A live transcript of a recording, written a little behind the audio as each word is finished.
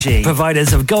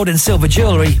Providers of gold and silver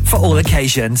jewellery for all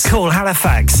occasions. Call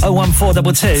Halifax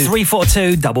 01422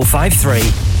 342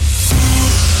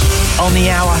 553. On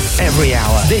the hour, every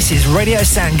hour. This is Radio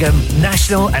Sangam,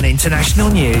 national and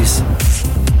international news.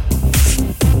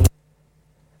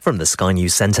 From the Sky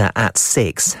News Centre at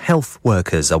 6, health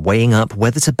workers are weighing up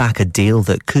whether to back a deal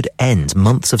that could end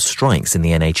months of strikes in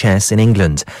the NHS in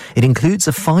England. It includes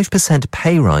a 5%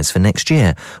 pay rise for next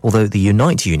year, although the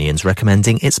Unite union's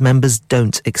recommending its members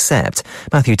don't accept.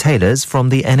 Matthew Taylor's from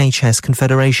the NHS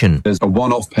Confederation. There's a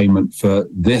one-off payment for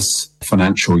this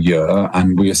financial year,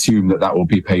 and we assume that that will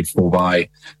be paid for by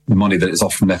the money that is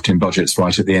often left in budgets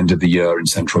right at the end of the year in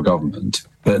central government.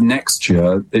 But next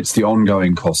year, it's the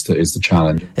ongoing cost that is the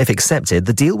challenge. If accepted,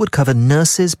 the deal would cover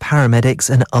nurses,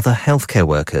 paramedics and other healthcare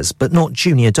workers, but not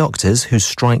junior doctors whose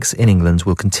strikes in England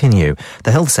will continue.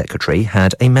 The Health Secretary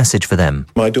had a message for them.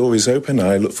 My door is open.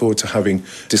 I look forward to having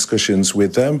discussions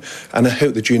with them, and I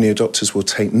hope the junior doctors will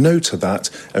take note of that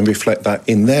and reflect that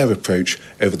in their approach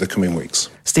over the coming weeks.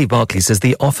 Steve Barclay says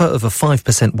the offer of a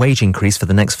 5% wage increase for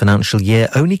the next financial year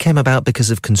only came about because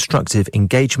of constructive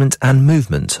engagement and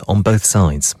movement on both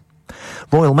sides.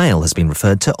 Royal Mail has been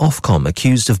referred to Ofcom,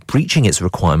 accused of breaching its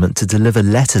requirement to deliver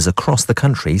letters across the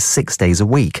country 6 days a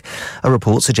week. A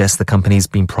report suggests the company's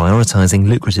been prioritising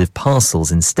lucrative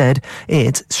parcels instead.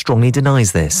 It strongly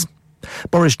denies this.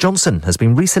 Boris Johnson has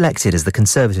been reselected as the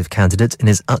Conservative candidate in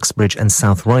his Uxbridge and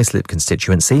South Ruislip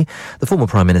constituency. The former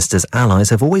Prime Minister's allies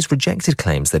have always rejected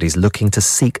claims that he's looking to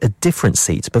seek a different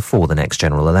seat before the next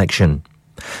general election.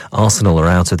 Arsenal are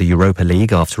out of the Europa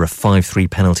League after a 5-3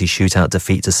 penalty shootout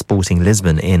defeat to Sporting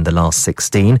Lisbon in the last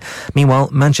 16. Meanwhile,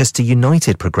 Manchester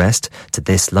United progressed to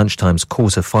this lunchtime's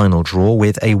quarter-final draw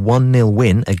with a 1-0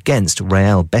 win against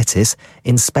Real Betis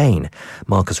in Spain.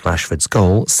 Marcus Rashford's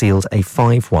goal sealed a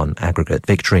 5-1 aggregate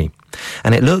victory.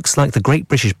 And it looks like the Great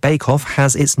British Bake Off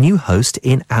has its new host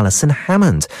in Alison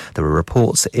Hammond. There are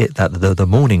reports that the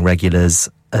morning regulars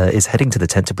is heading to the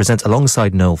tent to present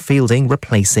alongside Noel Fielding,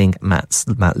 replacing Matt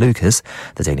Lucas.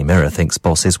 The Daily Mirror thinks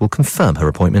bosses will confirm her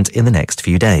appointment in the next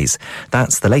few days.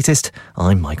 That's the latest.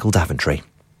 I'm Michael Daventry.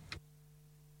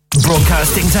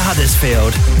 Broadcasting to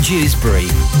Huddersfield, Dewsbury,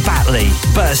 Batley,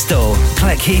 Birstall,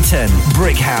 Cleckheaton,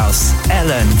 Brickhouse,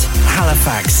 Elland,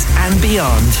 Halifax and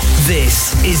beyond.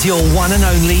 This is your one and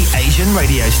only Asian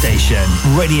radio station.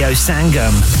 Radio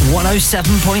Sangam,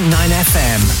 107.9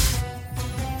 FM.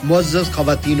 मुअज़्ज़ज़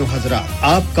ख़वातीन व हज़रात,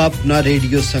 आपका अपना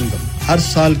radio संगम हर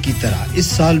साल की तरह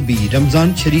इस साल भी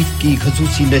रमज़ान शरीफ की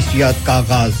ख़ुसूसी नशरियात का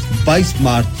आगाज़ 22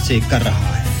 मार्च से कर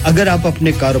रहा है। अगर आप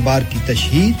अपने कारोबार की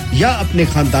तशहीर या अपने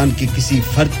खानदान के किसी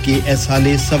फर्द के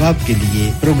एहसाले सवाब के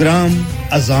लिए प्रोग्राम,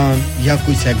 अज़ान या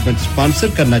कोई सेगमेंट स्पॉन्सर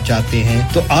करना चाहते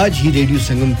हैं तो आज ही रेडियो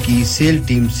संगम की सेल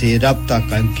टीम से राब्ता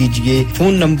कायम कीजिए।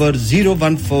 Phone number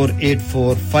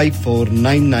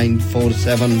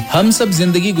 01484549947। हम सब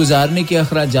जिंदगी गुजारने के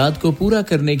अखराजात को पूरा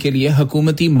करने के लिए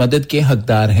हुकूमती मदद के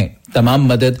हकदार हैं। तमाम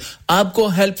मदद आपको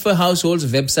हेल्प फॉर हाउसहोल्ड्स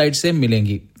वेबसाइट से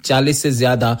मिलेंगी। 40 से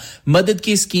ज्यादा मदद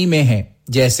की स्कीमें हैं,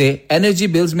 जैसे एनर्जी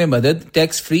बिल्स में मदद,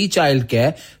 tax free child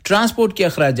care, transport के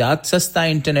अखराजात, सस्ता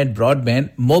इंटरनेट ब्रॉडबैंड,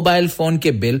 मोबाइल फोन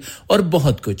के बिल और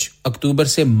बहुत कुछ। अक्टूबर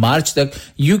से मार्च तक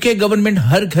यूके गवर्नमेंट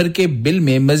हर घर के बिल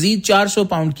में मजीद 400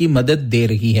 पाउंड की मदद दे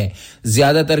रही है।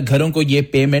 ज्यादातर घरों को ये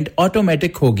पेमेंट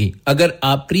ऑटोमेटिक होगी। अगर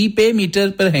आप प्रीपे मीटर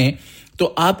पर हैं तो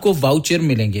आपको वाउचर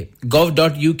मिलेंगे।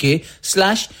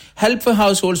 gov.uk/help for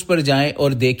households पर जाएं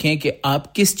और देखें कि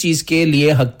आप किस चीज के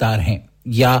लिए हकदार हैं,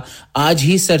 या आज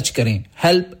ही सर्च करें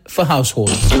हेल्प फॉर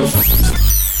हाउसहोल्ड।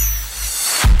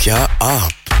 क्या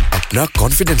आप अपना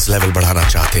कॉन्फिडेंस लेवल बढ़ाना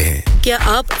चाहते हैं? क्या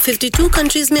आप 52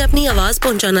 कंट्रीज में अपनी आवाज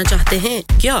पहुंचाना चाहते हैं?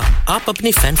 क्या आप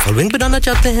अपनी फैन फॉलोइंग बनाना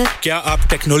चाहते हैं? क्या आप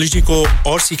टेक्नोलॉजी को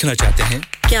और सीखना चाहते हैं?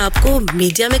 क्या आपको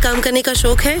मीडिया में काम करने का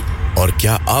शौक है? और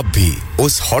क्या आप भी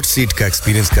उस हॉट सीट का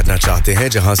एक्सपीरियंस करना चाहते हैं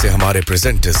जहां से हमारे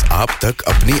प्रेजेंटर्स आप तक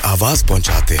अपनी आवाज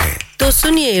पहुंचाते हैं? तो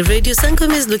सुनिए, radio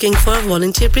Sangam is looking for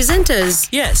volunteer presenters.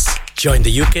 Yes, join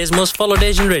the UK's most followed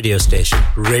Asian radio station,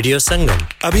 Radio Sangam.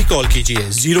 अभी कॉल कीजिए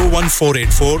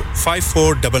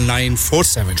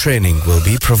 01484549947. Training will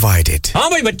be provided. हाँ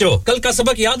भाई बच्चों, कल का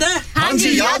सबक याद है? हाँ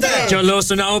जी याद है। चलो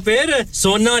सुनाओ फिर।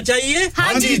 सोना चाहिए?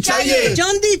 हाँ जी चाहिए।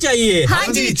 चांदी चाहिए? हाँ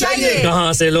जी चाहिए।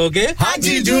 कहाँ से लोगे? हाँ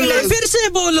जी जूलर्स। फिर से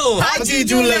बोलो। हाँ जी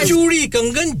जूलर्स। चूड़ी,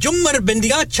 कंगन, झुमर,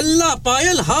 बिंदिया, छल्ला,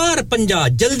 पायल, हार, पंजा,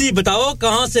 जल्दी बताओ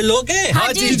कहाँ से लोगे?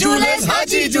 हाजी जूलर्स,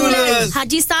 हाजी जूलर्स।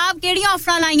 हाजी साहब केड़ी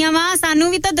ऑफर लाईयां वा? हां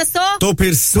सानू भी तो दसो तो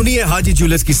फिर सुनिए हाजी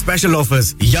ज्वेलर्स की स्पेशल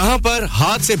ऑफर्स यहां पर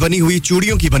हाथ से बनी हुई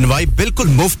चूड़ियों की बनवाई बिल्कुल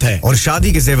मुफ्त है और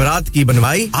शादी के जेवरात की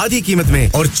बनवाई आधी कीमत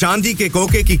में और चांदी के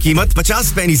कोके की कीमत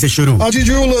 50 पैसे से शुरू Haji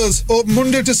Jewellers open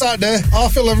Monday to Saturday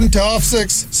 11:30 to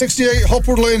 6:30 68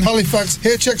 Hopwood Lane Halifax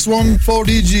HX1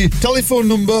 4DG telephone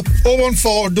number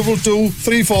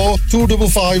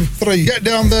 01422342553 get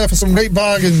down there for some great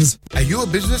bargains. Are you a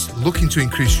business looking to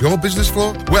increase your business flow?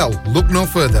 Well, look no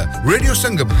further. Radio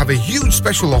Sangam have a huge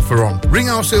special offer on. Ring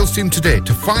our sales team today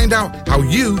to find out how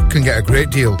you can get a great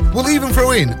deal. We'll even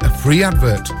throw in a free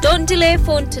advert. Don't delay,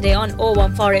 phone today on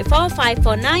 01484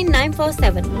 549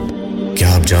 947. क्या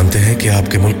आप जानते हैं कि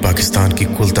आपके मुल्क पाकिस्तान की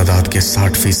कुल तादाद के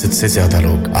 60% से ज्यादा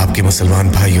लोग आपके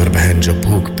मुसलमान भाई और बहन जो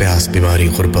भूख, प्यास, बीमारी,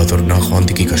 गुर्बत और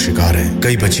नाखवानदगी का शिकार हैं।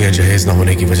 कई बच्चियां जहेज न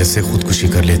होने की वजह से खुदकुशी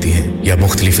कर लेती हैं या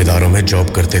मुख्तलिफ इदारों में जॉब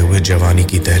करते हुए जवानी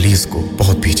की दहलीज को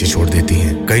बहुत पीछे छोड़ देती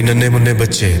हैं। कई नन्हे-मुन्ने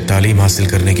बच्चे तालीम हासिल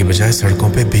करने की बजाय सड़कों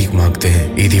पे भीख मांगते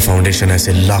हैं। ईदी फाउंडेशन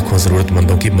ऐसे लाखों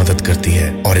जरूरतमंदों की मदद करती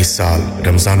है और इस साल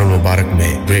रमजानुल मुबारक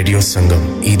में रेडियो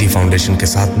संगम ईदी फाउंडेशन के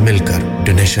साथ मिलकर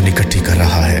डोनेशन इकट्ठी कर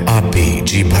रहा है। आप भी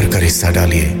जी भर कर हिस्सा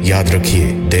डालिए। याद रखिए,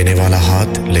 देने वाला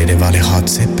हाथ लेने वाले हाथ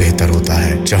से बेहतर होता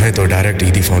है। चाहे तो डायरेक्ट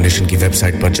ईदी फाउंडेशन की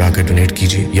वेबसाइट पर जाकर डोनेट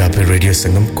कीजिए या फिर रेडियो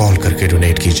संगम कॉल करके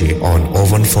डोनेट कीजिए ऑन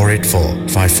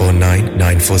 01484 549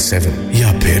 947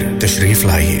 या फिर तशरीफ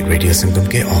लाइए रेडियो संगम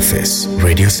के ऑफिस,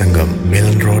 रेडियो संगम,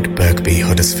 मिलन रोड, बर्कबी,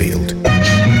 हडर्सफील्ड।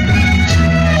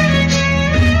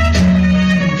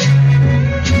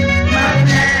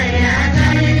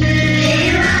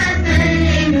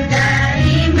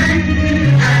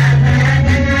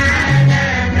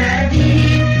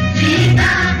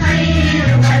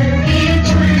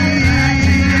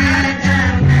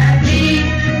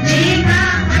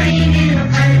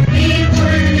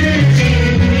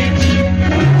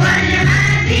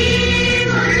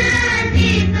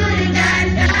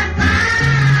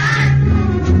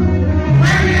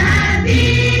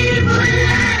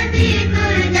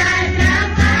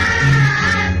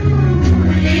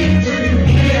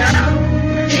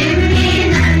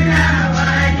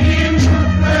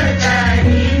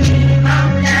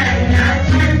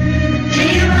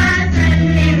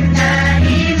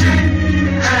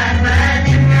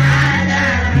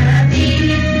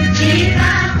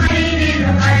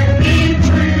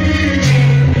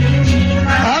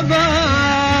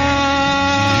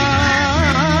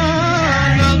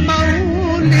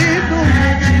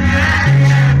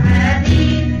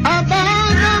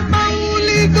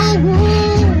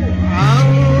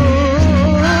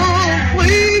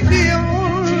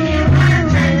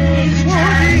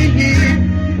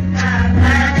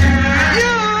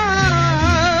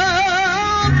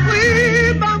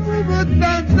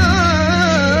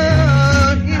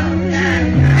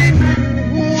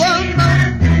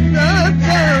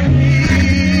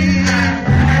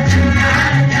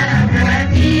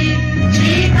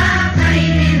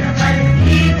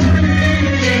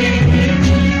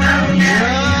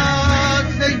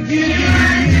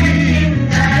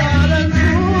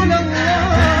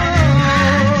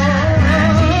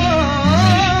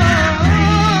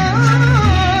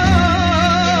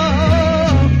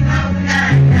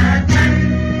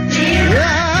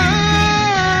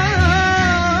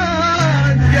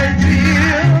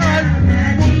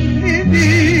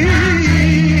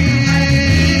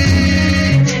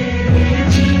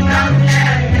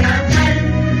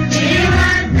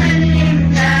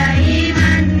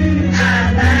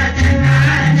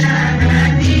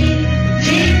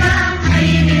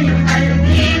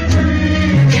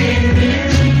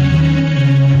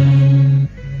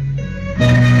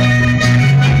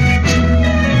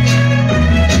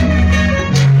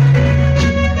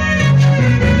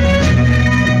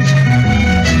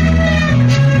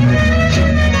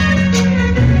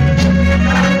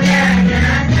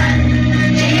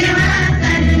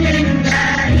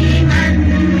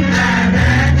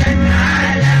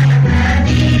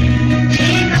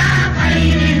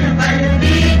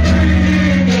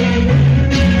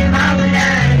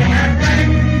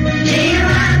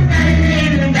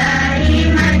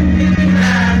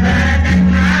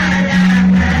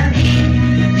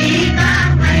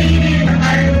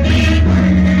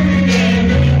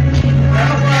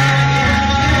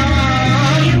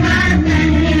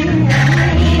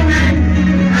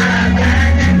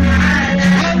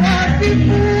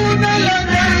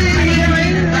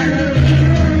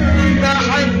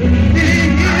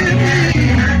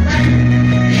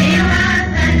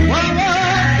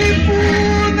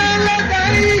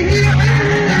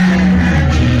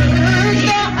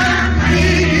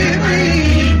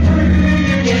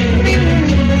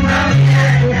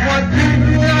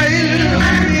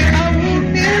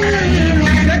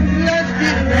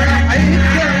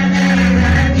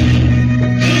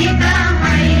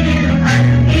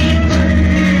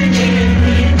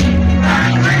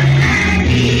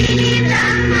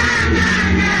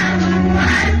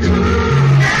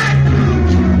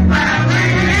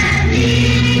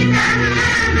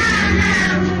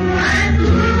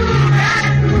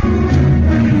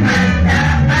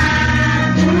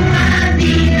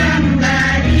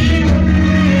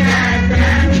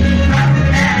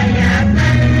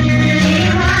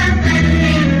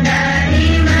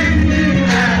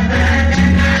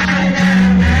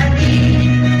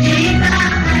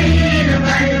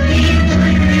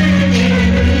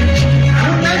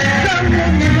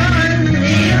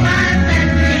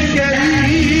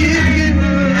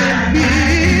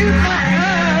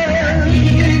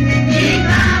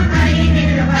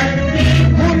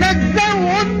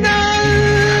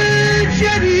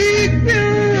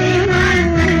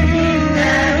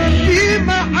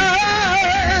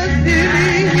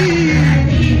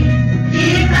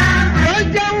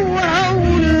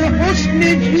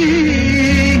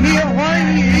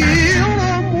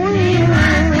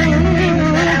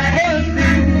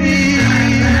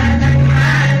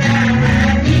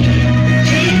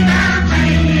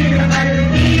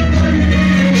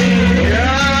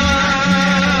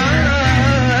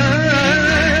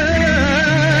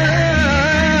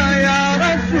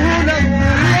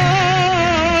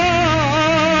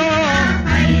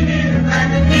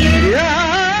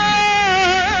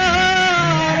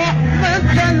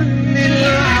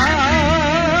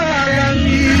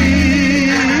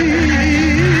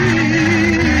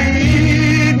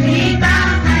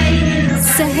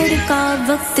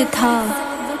 वक्त था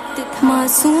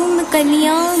मासूम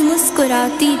कलियां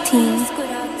मुस्कुराती थीं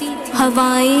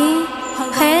हवाएं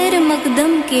खैर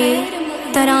मकदम के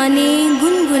तराने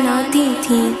गुनगुनाती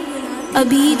थीं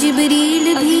अभी जिब्रील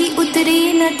भी उतरे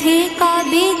न थे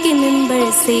काबे के मिंबर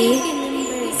से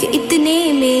कि इतने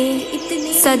में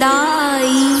सदा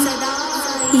आई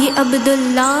ये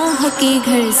अब्दुल्लाह के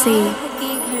घर से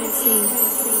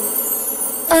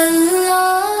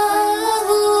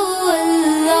अल्लाहु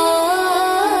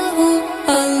अल्लाहु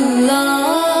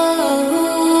अल्लाहु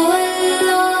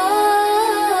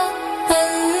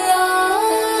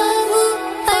अल्लाह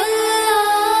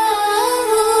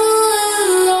अल्लाहु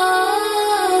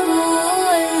अल्लाहु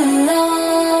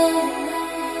अल्लाहु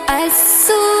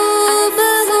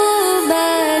अस्सुब्हु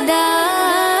बदा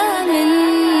मिन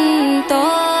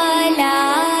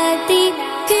तौलाति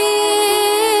के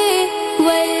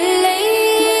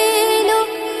वल्लैलु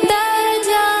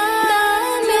दजा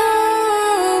मिन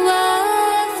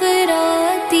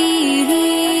वफ़रातिही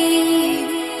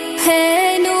है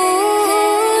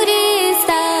नूरे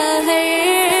सहर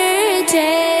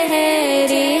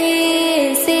चेहरे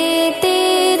से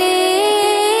तेरे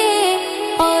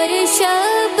और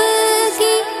शब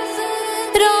की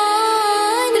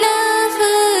रौनक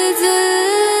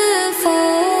जुल्फों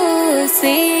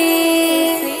से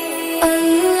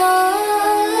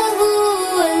अल्लाहु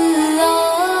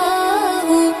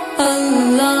अल्लाहु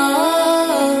अल्लाहु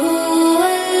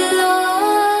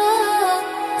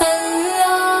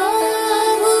अल्लाह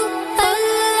अल्लाहु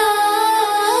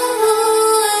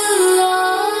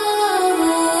अल्लाहु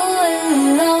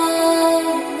अल्लाह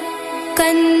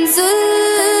कंजुल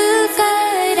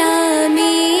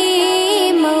करामी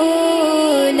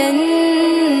मौलन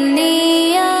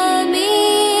नियामी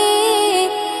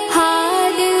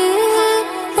हादिल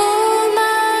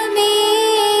उमामी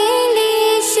ली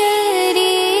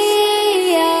शरीयती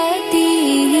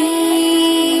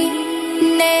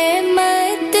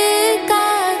नेमत का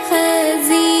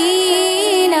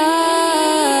खजीना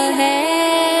है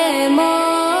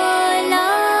मौला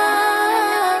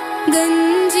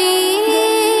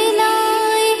गंजीना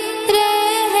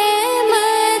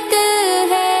रहमत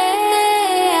है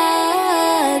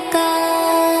आका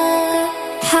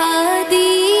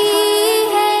हादी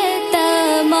है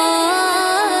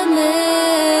तमाम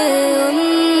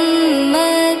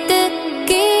उम्मत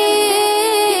के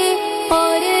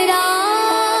और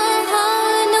राहनुमा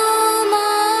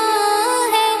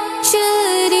है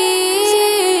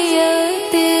शरीयत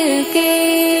के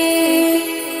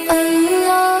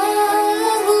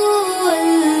अल्लाहु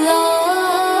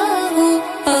अल्लाहु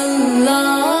अल्लाहु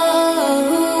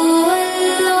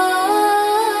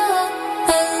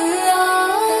अल्लाह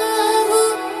अल्लाहु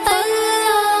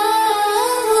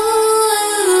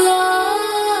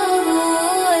अल्लाहु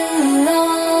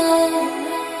अल्लाह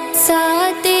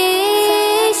साते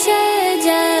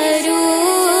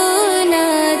शजरून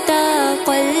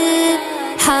तक़ल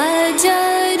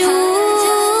हजरू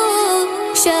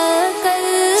शकल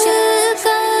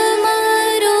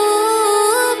कमरू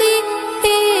भी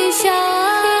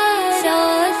इशारती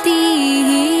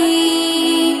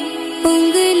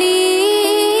उंगली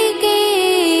के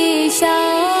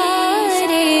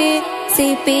इशारे से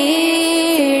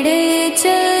पेड़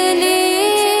चले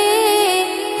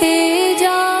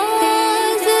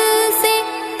हिजाज से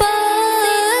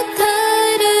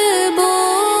पत्थर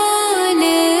बोल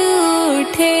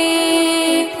उठे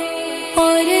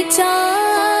और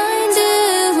चांद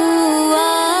हुआ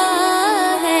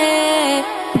है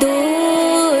दो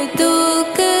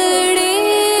टुकड़े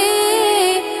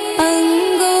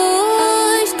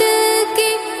अंगुष्ठ के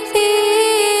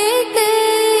एक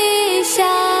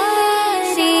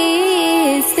इशारे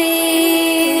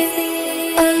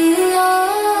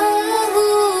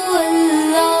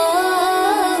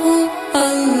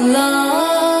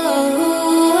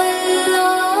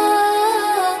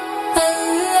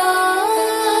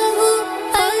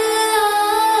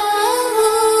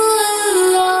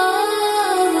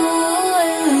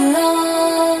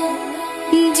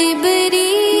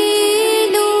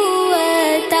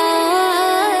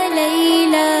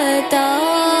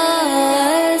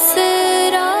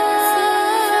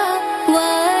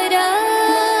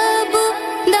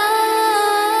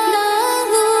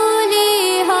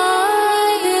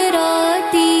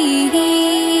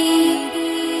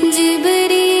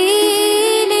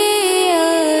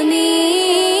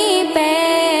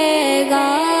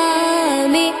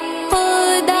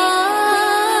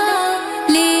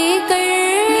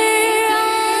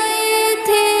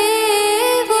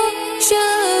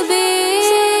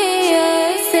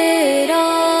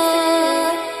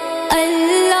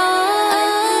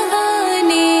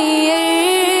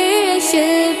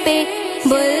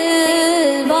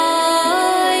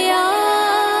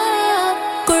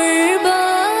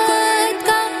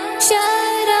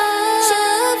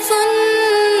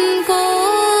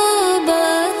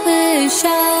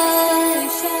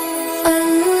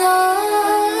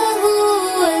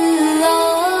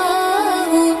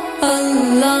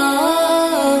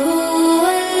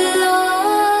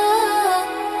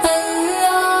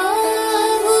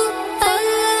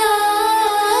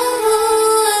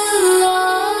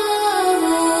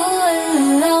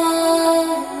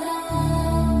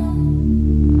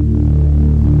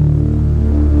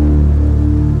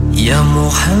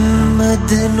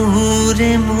محمد نور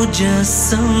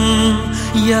مجسم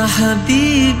یا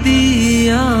حبیبی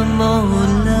یا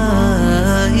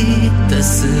مولائی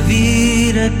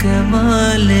تصویر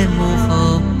کمال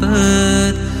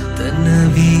محبت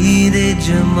تنویر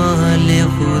جمال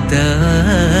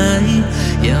خدائی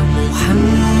یا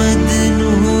محمد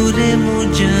نور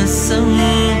مجسم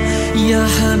یا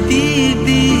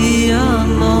حبیبی یا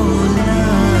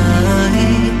مولائی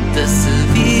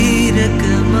تصویر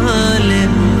کمال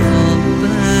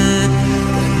محبت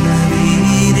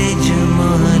تنویر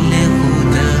جمال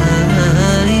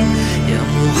خدائی یا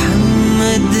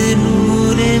محمد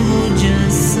نور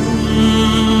مجسم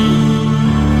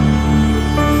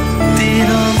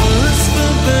تیرا وصف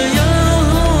بیان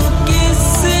ہو کس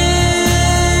سے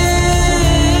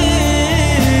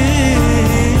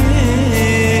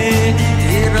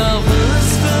تیرا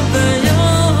وصف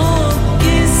بیان ہو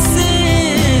کس سے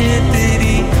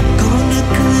تیری کون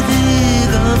کرے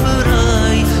گا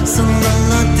برائی صلی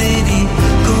اللہ تیری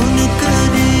کون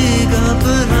کرے گا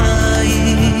برائی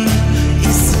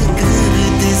اس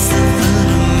گرد سفر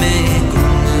میں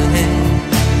گم ہے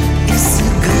اس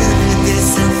گرد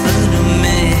سفر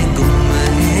میں گم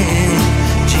ہے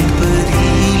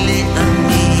جبریل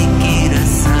امی کی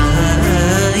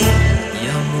رسائی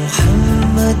یا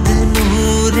محمد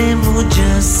نور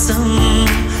مجسم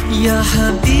یا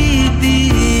حبیبی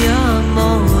یا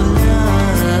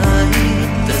مولائی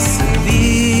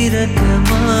تصویر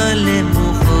کمال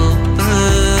محبت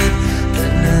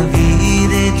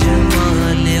تنویر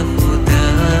جمال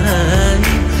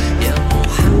خدائی یا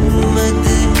محمد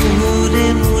نور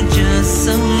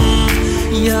مجسم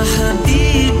یا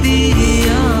حبیبی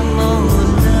یا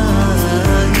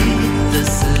مولائی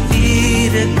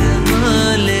تصویر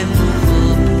کمال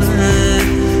محبت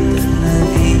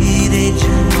تنویر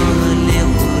جمال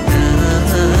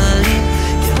خدائی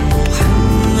یا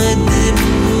محمد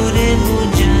نور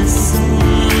مجسم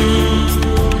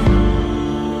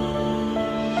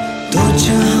تو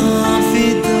جہاں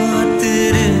فدا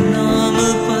تیرے نام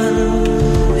پر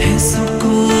ہے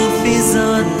سکو فضا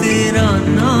تیرا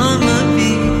نام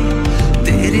بھی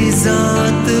تیری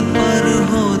ذات پر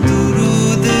ہو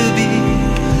درود بھی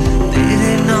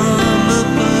تیرے نام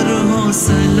پر ہو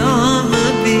سلام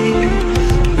بھی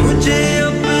مجھے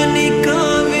اپنی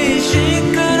کاوش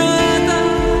کرا دا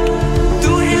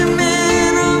تو ہے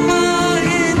میرا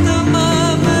ماہی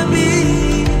تمام بھی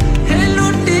ہے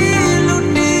لٹی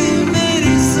لٹی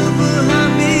میری صبح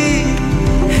بھی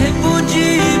ہے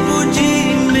بجھی بجھی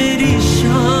میری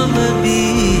شام بھی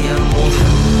یا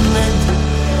محمد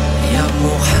یا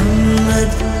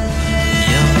محمد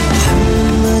یا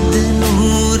محمد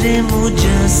نور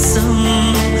مجسم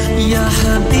یا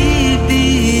حبیبی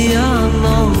یا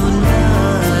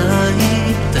مولائی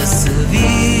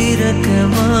تصویر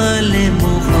کمال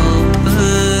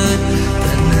محبت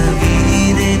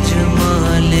تنویر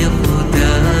جمال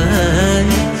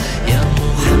خدائی یا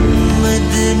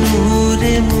محمد نور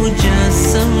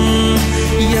مجسم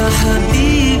یا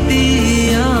حبیبی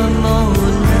یا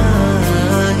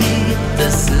مولائی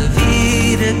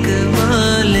تصویر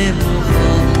کمال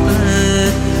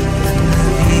محبت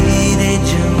تنویر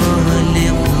جمال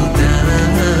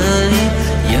خدائی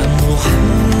یا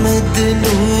محمد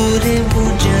نور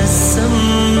مجسم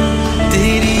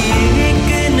تیری ایک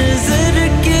نظر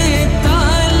کے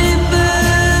طالب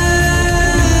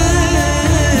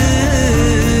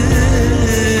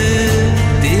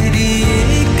تیری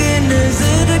ایک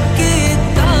نظر کے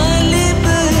طالب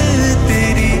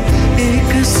تیری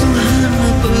ایک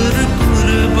سہن پر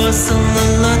قربان صلی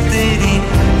اللہ تیری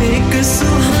ایک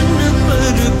سہن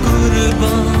پر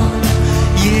قربان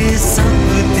یہ سب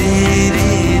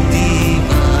تیرے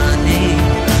دیوانے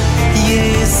یہ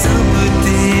سب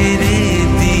تیرے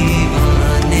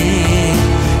دیوانے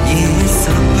یہ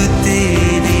سب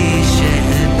تیری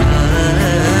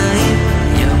شہدائی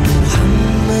یا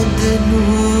محمد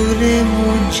نور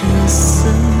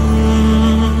مجسم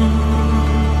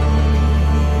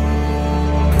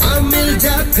مل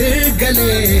جا پھر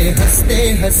گلے ہنستے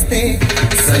ہنستے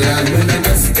سلام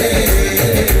نمستے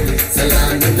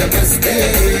سلام نمستے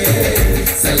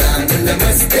سلام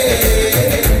نمستے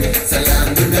سلام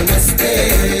نمستے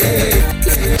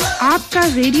آپ کا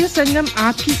ریڈیو سنگم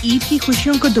آپ کی عید کی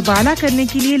خوشیوں کو دوبالا کرنے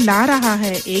کے لیے لا رہا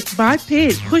ہے ایک بار پھر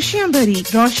خوشیاں بھری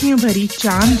روشنیوں بھری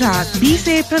چاند رات 20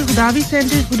 اپریل خداوی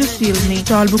سینٹر ہڈرسفیلڈ میں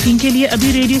ٹال بکنگ کے لیے ابھی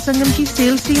ریڈیو سنگم کی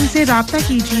سیلز ٹیم سے رابطہ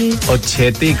کیجیے اور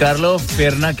چھیتی کر لو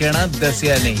پھر نہ کہنا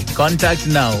دسیا نہیں کانٹیکٹ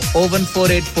ناؤ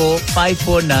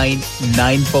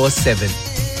 01484549947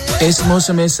 इस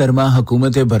मौसम सरमा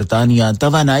हुकूमत बरतानिया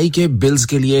तवानाई के बिल्स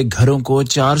के लिए घरों को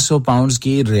 400 पाउंड्स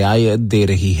की रियायत दे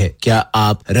रही है। क्या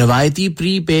आप रवायती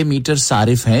प्री पे मीटर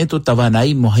सारिफ हैं तो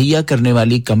तवानाई मुहैया करने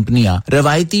वाली कंपनियां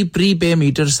रवायती प्री पे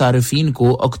मीटर सारिफीन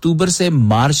को अक्टूबर से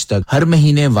मार्च तक हर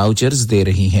महीने वाउचर्स दे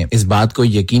रही हैं। इस बात को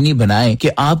यकीनी बनाएं कि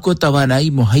आपको तवानाई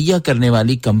मुहैया करने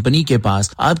वाली कंपनी के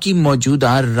पास आपकी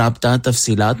मौजूदा राब्ता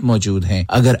तफसीलात मौजूद हैं।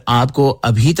 अगर आपको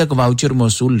अभी तक वाउचर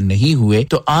मौसूल नहीं हुए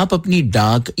तो आप अपनी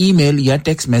डाक ईमेल या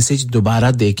टेक्स्ट मैसेज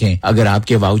दोबारा देखें। अगर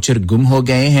आपके वाउचर गुम हो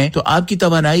गए हैं तो आपकी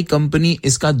तवानाई कंपनी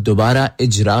इसका दोबारा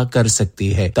इजरा कर सकती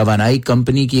है। तवानाई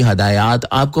कंपनी की हदायत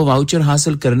आपको वाउचर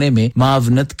हासिल करने में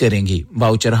मावनत करेंगी।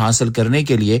 वाउचर हासिल करने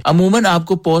के लिए अमूमन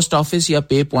आपको पोस्ट ऑफिस या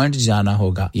पे पॉइंट जाना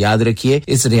होगा। याद रखिए,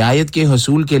 इस रियायत के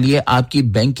हसूल के लिए आपकी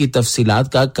बैंक की तफसीलात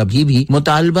का कभी भी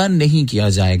मुतालबा नहीं किया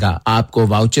जाएगा। आपको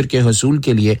वाउचर के हसूल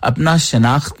के लिए अपना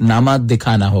शनाख्तनामा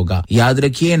दिखाना होगा। याद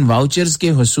रखिए, इन वाउचर्स के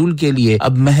हसूल के लिए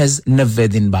अब महज 90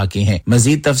 दिन बाकी हैं।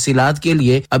 मजीद तफसीलात के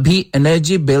लिए अभी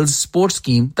एनर्जी बिल्स स्पोर्ट्स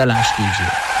स्कीम तलाश कीजिए।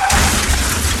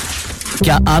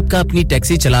 क्या आपका अपनी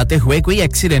टैक्सी चलाते हुए कोई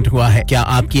एक्सीडेंट हुआ है? क्या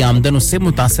आपकी आमदन उससे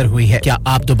मुतासर हुई है? क्या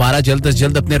आप दोबारा जल्द से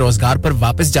जल्द अपने रोजगार पर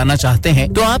वापस जाना चाहते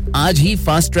हैं? तो आप आज ही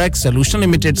फास्ट ट्रैक सोल्यूशन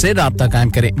लिमिटेड से राब्ता कायम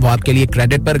करें। वो आपके लिए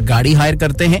क्रेडिट पर गाड़ी हायर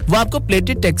करते हैं। वो आपको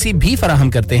प्लेटेड टैक्सी भी फराहम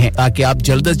करते हैं ताकि आप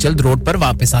जल्द से जल्द रोड पर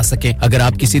वापस आ सके। अगर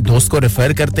आप किसी दोस्त को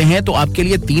रेफर करते हैं तो आपके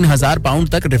लिए 3000 पाउंड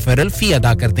तक रेफरल फी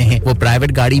अदा करते हैं। वो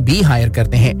प्राइवेट गाड़ी भी हायर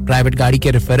करते हैं। प्राइवेट गाड़ी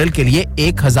के रेफरल के लिए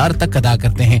 1000 तक अदा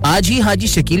करते हैं। आज ही हाजी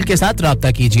शकील के साथ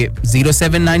राब्ता कीजिए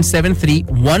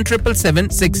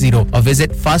 07973-177760 और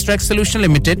visit fast track solution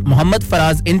limited, Mohammad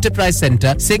Faraz enterprise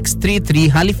centre, 633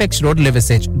 Halifax road,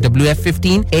 Liversedge,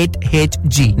 WF15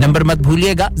 8HG। Number मत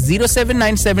भूलिएगा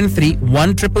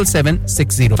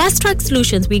 07973-177760। Fast Track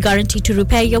Solutions, we guarantee to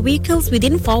repair your vehicles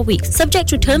within 4 weeks, subject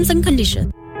to terms and conditions.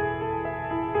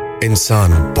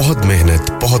 इंसान बहुत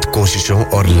मेहनत, बहुत कोशिशों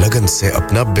और लगन से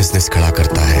अपना बिजनेस खड़ा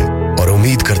करता है और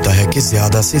उम्मीद करता है कि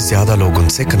ज्यादा से ज्यादा लोग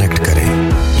उनसे कनेक्ट करें।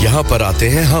 यहाँ पर आते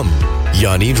हैं हम,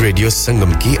 यानी रेडियो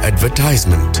संगम की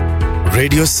एडवर्टाइजमेंट।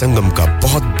 रेडियो संगम का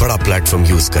बहुत बड़ा प्लेटफॉर्म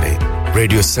यूज करें।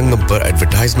 रेडियो संगम पर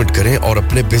एडवर्टाइजमेंट करें और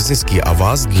अपने बिजनेस की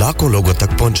आवाज लाखों लोगों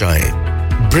तक पहुंचाएं।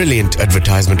 Brilliant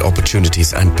advertisement opportunities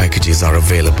and packages are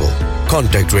available.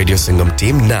 Contact Radio Singham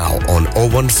team now on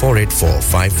 01484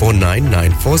 549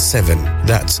 947.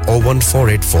 That's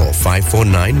 01484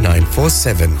 549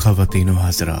 947. ख़वातीनो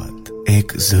हज़रात, एक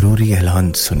ज़रूरी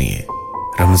ऐलान सुनिए।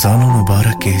 रमज़ान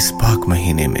मुबारक के इस पाक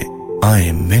महीने में आए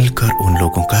मिलकर उन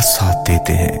लोगों का साथ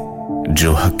देते हैं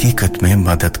जो हकीकत में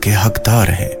मदद के हकदार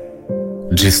हैं।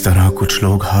 जिस तरह कुछ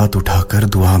लोग हाथ उठाकर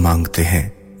दुआ मांगते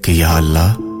हैं कि या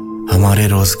अल्लाह हमारे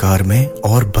रोजगार में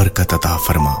और बरकत अता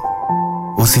फरमा,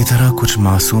 उसी तरह कुछ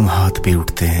मासूम हाथ भी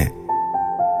उठते हैं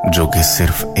जो कि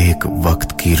सिर्फ एक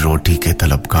वक्त की रोटी के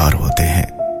तलबगार होते हैं।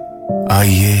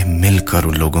 आइए मिलकर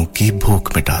उन लोगों की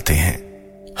भूख मिटाते हैं।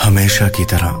 हमेशा की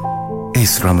तरह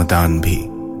इस रमजान भी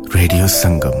रेडियो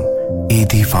संगम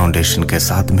ईदी फाउंडेशन के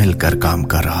साथ मिलकर काम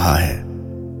कर रहा है।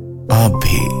 आप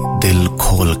भी दिल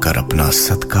खोलकर अपना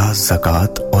सदका,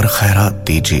 ज़कात और खैरात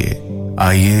दीजिए।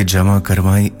 आइए जमा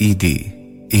करवाएं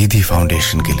ईदी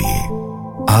फाउंडेशन के लिए।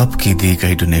 आपकी दी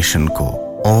गई डोनेशन को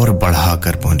और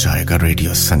बढ़ाकर पहुंचाएगा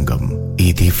रेडियो संगम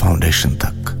ईदी फाउंडेशन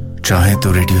तक। चाहे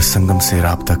तो रेडियो संगम से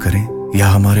राब्ता करें या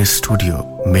हमारे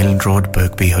studio Milan road,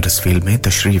 Birkby, Huddersfield में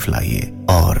तशरीफ लाइए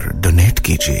और डोनेट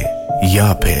कीजिए,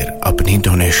 या फिर अपनी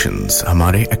डोनेशंस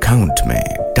हमारे अकाउंट में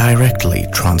डायरेक्टली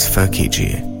ट्रांसफर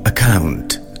कीजिए।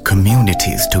 Account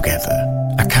Communities Together.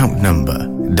 Account number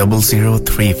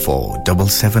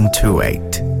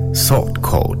 00347728. Sort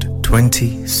code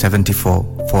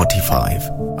 207445.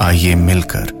 आइए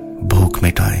मिलकर भूख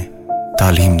मिटाएं,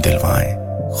 तालीम दिलवाएं,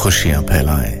 खुशियां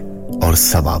फैलाएं और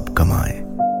सवाब कमाएं।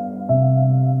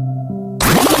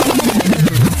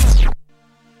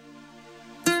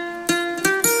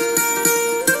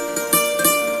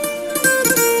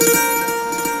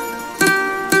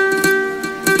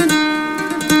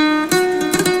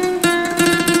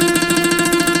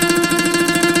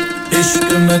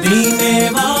 मदीने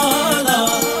वाला,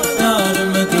 यार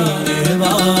मदीने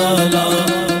वाला,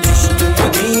 इश्क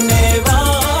मदीने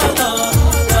वाला,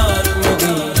 यार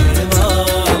मदीने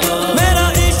वाला, मेरा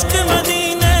इश्क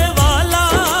मदीने वाला,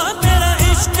 मेरा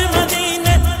इश्क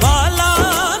मदीने वाला,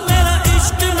 मेरा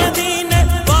इश्क मदीने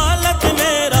वाला,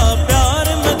 मेरा प्यार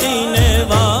मदीने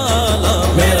वाला,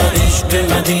 मेरा इश्क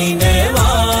मदीने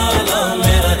वाला,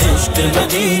 मेरा इश्क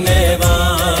मदीने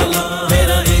वाला,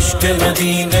 मेरा इश्क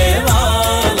मदीने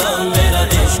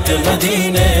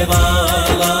मदीने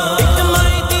वाला। एक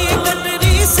माई दी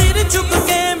कटरी सिर झुक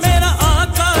के मेरा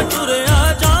आका टुरया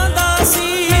जांदा सी,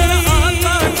 मेरा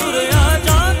आका टुरया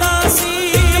जांदा सी।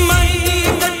 एक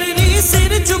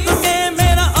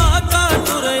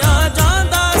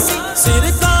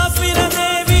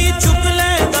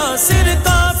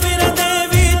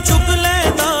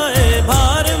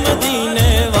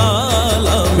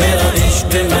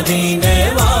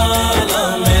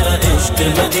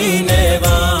मदीने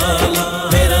वाला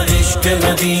मेरा इश्क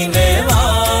मदीने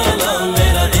वाला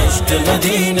मेरा इश्क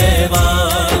मदीने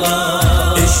वाला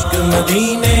इश्क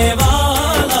मदीने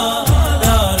वाला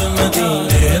प्यार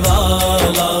मदीने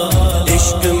वाला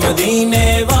इश्क मदीने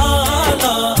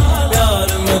वाला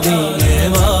प्यार मदीने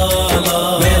वाला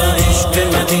मेरा इश्क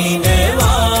मदीने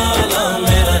वाला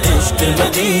मेरा इश्क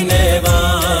मदीने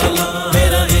वाला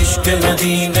मेरा इश्क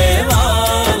मदीने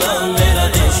वाला मेरा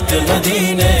इश्क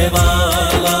मदीने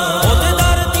वाला ओदे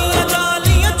दर दियां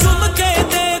जालियां चुम के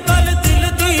ते गल दिल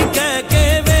दी कह के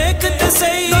वेख ते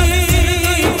सही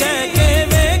कह के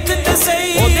वेख ते सही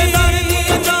ओदे दर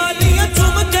दियां जालियां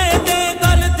चुम के ते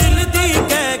गल दिल दी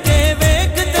कह के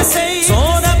वेख ते सही सो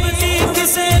रब दी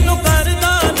किसे नु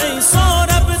करदा नहीं सो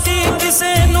रब दी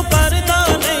किसे नु करदा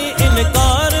नहीं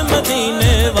इनकार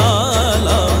मदीने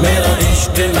वाला मेरा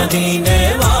इश्क मदीने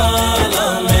वाला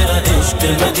मेरा इश्क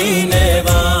मदीने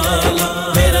वाला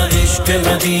मेरा इश्क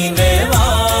मदीने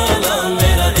वाला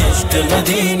मेरा इश्क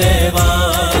मदीने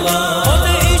वाला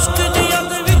ओदे इश्क दी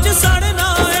अग विच सड़ना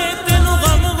है तेनू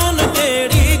गम गुन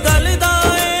केड़ी गल दा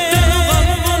है तेनू गम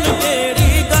गुन केड़ी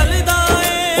गल दा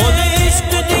है ओदे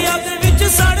इश्क दी अग विच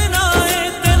सड़ना है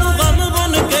तेनू गम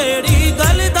गुन केड़ी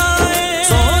गल दा है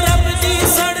सो रब दी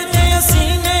सड़दे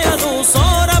सीने अनु सो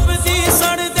रब दी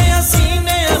सड़दे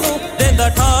सीने अनु देंदा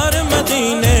ठार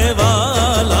मदीने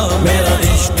वाला मेरा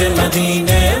इश्क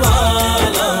मदीने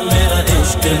वाला मेरा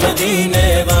इश्क मदीने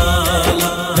वाला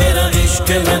मेरा इश्क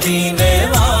मदीने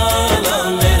वाला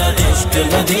मेरा इश्क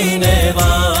मदीने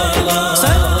वाला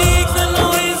सदीक नु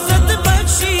इज्जत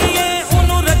बख्शिए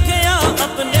उनु रखया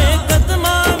अपने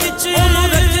कदमां विच उनु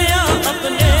रखया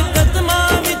अपने कदमां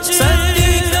विच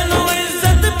सदीक नु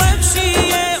इज्जत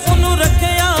बख्शिए उनु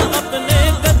रखया अपने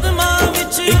कदमां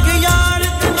विच एक यार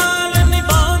दे नाल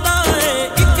निभांदा है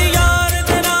एक यार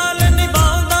दे नाल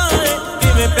निभांदा है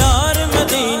किवे प्यार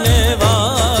मदीने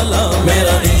वाला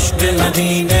मेरा इश्क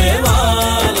मदीने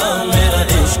वाला मेरा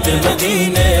इश्क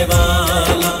मदीने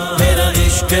वाला मेरा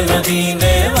इश्क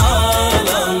मदीने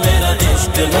वाला मेरा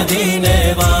इश्क मदीने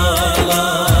वाला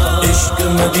इश्क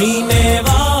मदीने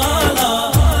वाला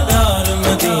प्यार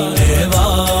मदीने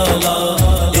वाला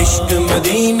इश्क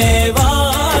मदीने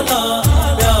वाला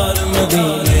प्यार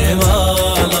मदीने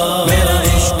वाला मेरा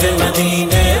इश्क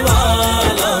मदीने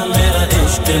वाला मेरा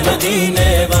इश्क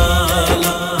मदीने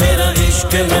वाला मेरा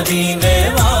इश्क मदीने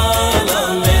वाला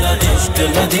मेरा इश्क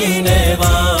मदीने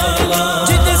वाला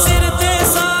जिते सिर ते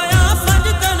साया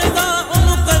फजदन दा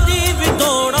ओनु कदी भी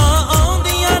तोड़ा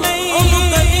आਉਂਦੀਆਂ नहीं ओनु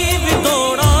कदी भी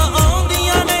तोड़ा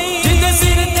आਉਂਦੀਆਂ नहीं जिते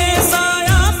सिर ते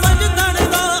साया फजदन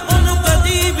दा ओनु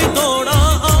कदी भी तोड़ा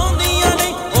आਉਂਦੀਆਂ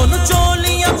नहीं ओनु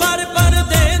चोलियां पर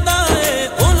देंदा है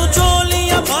ओनु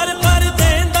चोलियां पर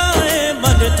देंदा है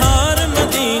मन ठार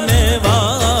मदीने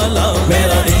वाला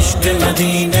मेरा इश्क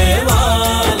मदीने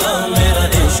वाला मेरा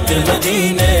इश्क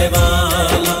मदीने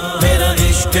वाला मेरा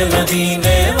इश्क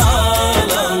मदीने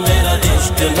वाला मेरा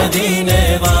इश्क मदीने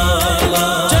वाला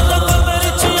जब कब्र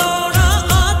च आउणा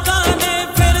आका ने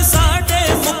फिर साडे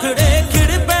मुखड़े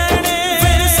खिड़ पैणे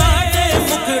फिर साडे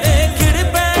मुखड़े खिड़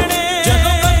पैणे जब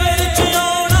कब्र च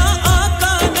आउणा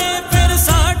आका ने फिर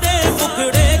साडे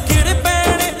मुखड़े खिड़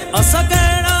पैणे असा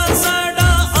कहना साडा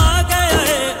आ गया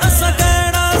है असा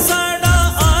कहना साडा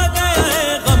आ गया है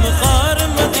गमखार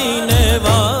मदीने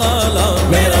वाला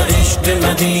मेरा इश्क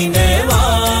मदीने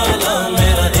वाला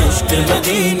मेरा इश्क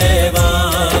मदीने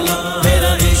वाला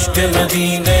मेरा इश्क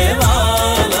मदीने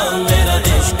वाला मेरा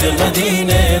इश्क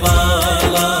मदीने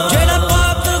वाला जेड़ा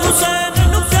पाक हुसैन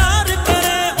नु प्यार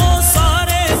करे ओ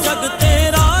सारे जग ते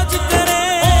राज करे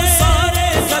ओ सारे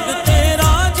जग ते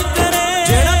राज करे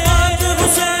जेड़ा पाक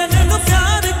हुसैन नु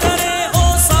प्यार करे ओ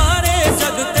सारे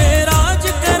जग ते राज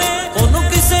करे ओनु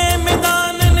किसे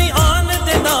मैदान नहीं आन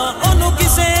देना ओनु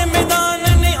किसे मैदान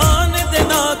नहीं आन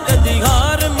देना कदी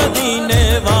हार मदीने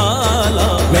वाला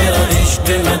मेरा इश्क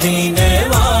मदीने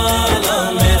वाला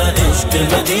मेरा इश्क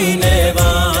मदीने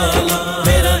वाला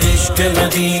मेरा इश्क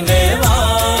मदीने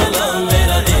वाला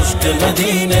मेरा इश्क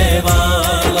मदीने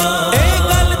वाला ए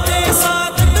गल ते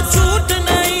सादत झूठ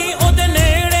नहीं ओदे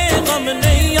नेड़े गम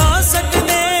नहीं आ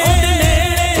सकदे ओदे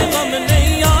नेड़े गम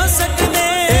नहीं आ सकदे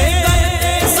ए गल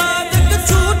ते सादत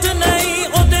झूठ नहीं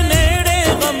ओदे नेड़े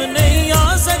गम नहीं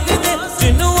आ सकदे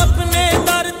जिन्नू अपने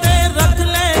दर ते रख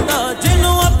लेंदा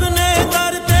जिन्नू अपने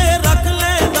दर ते रख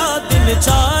लेंदा दिल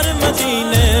चार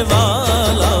मदीने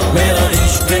वाला मेरा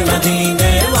इश्क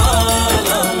मदीने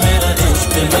वाला मेरा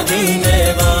इश्क मदीने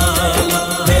वाला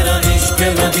मेरा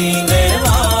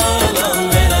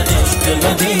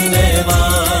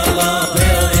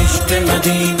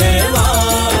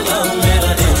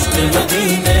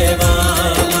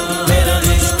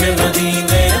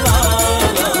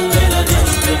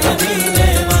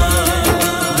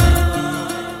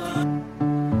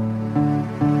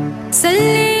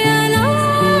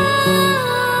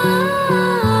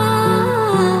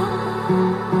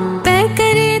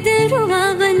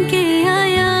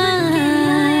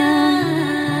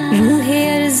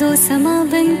समा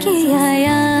बन के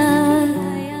आया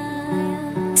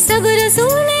सब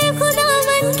रसूल खुदा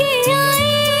बन के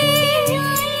आए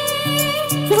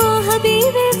वो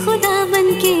हबीब खुदा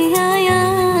बन के आया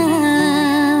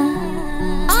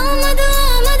आमद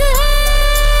आमद है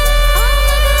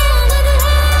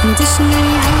जश्न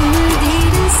आमद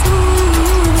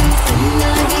रसूल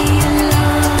अल्लाह ही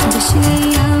अल्लाह जश्न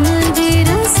आमद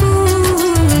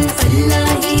रसूल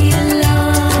अल्लाह ही अल्लाह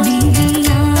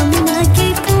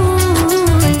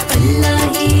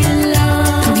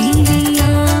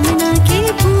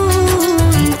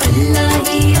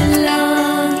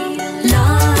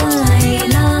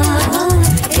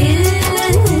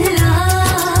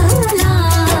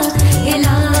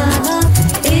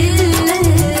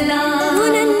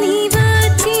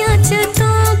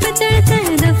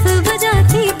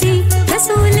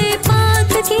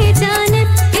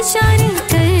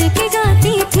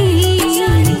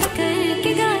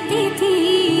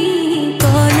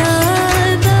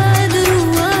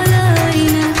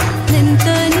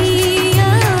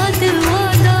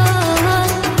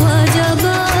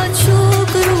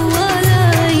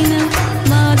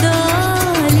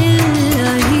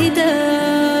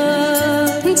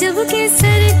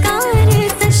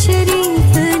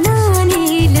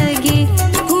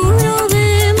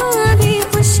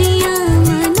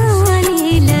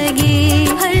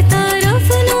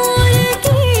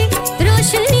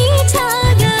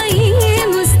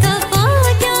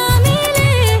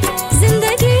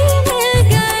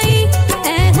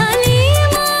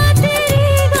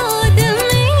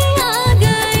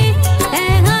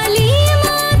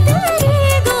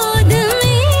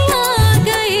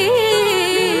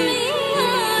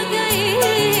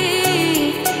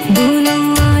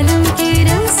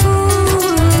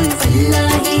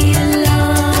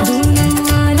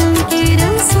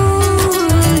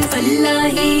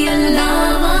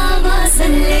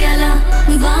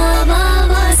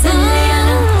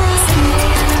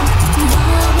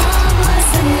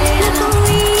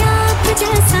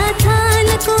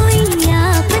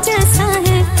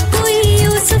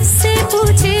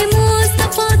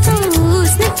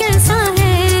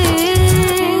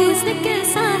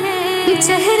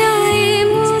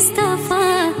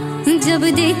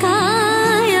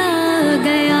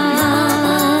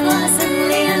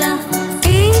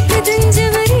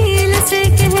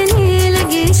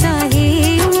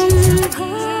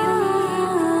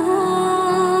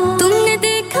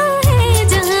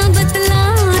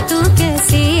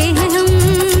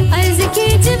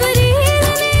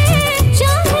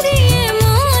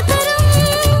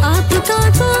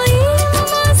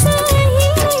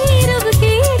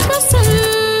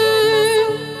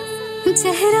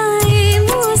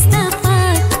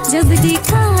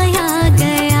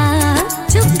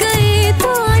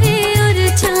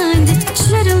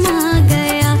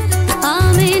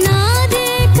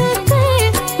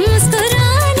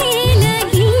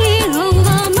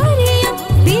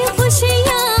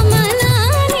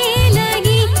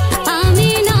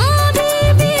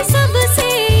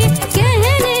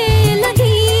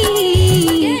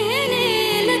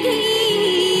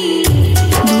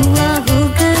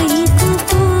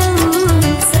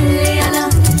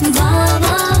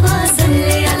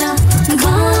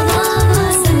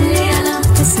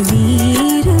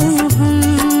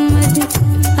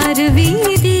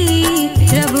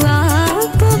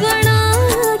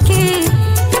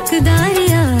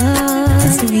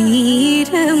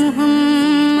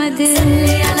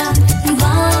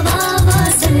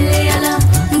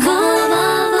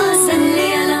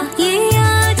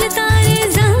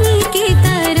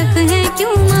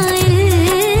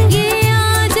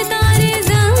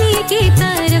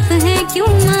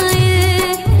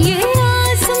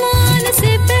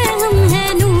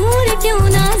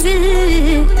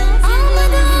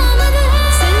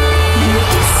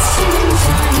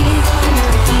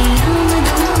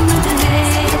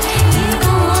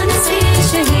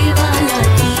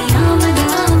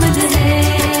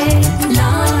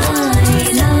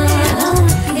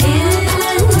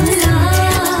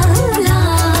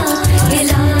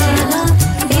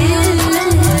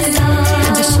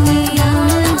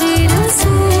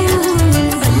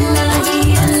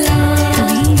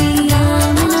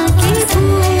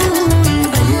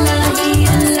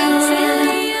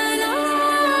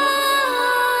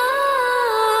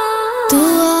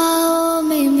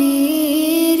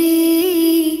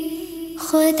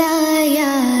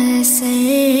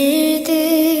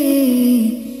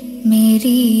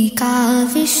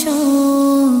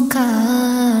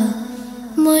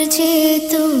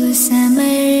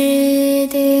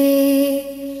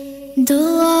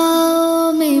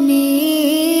दुआओं में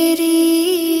मेरी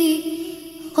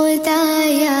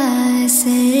खुदाया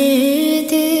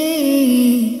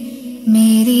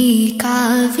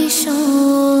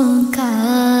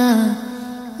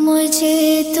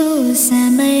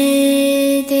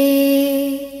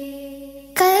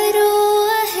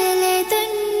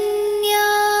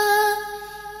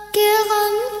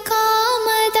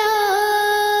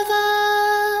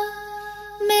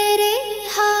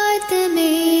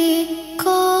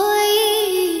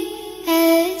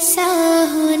ऐसा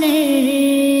हुनर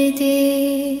दे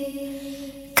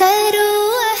करो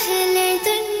अहले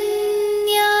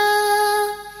दुनिया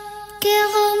के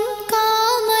गम का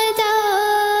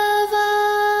मदावा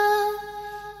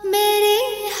मेरे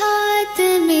हाथ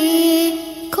में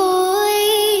कोई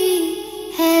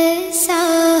ऐसा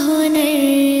हुनर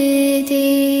दे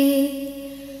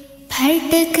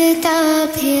भटकता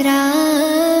फिरा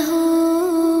हूँ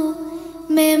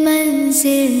मैं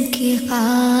मंजिल की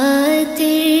खातिर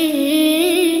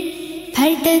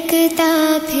भटकता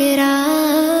फिरा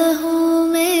हूँ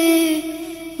मैं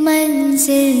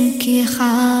मंजिल की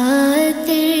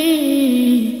खातिर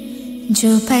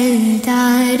जो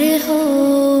पलदार हो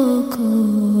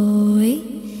कोई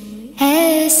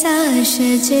ऐसा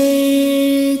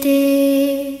शजर दे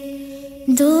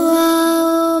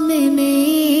दुआओं में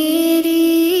मेरी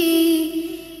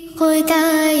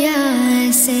खुदाया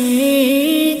सर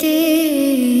दे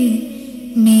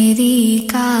मेरी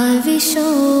काविशों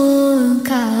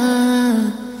का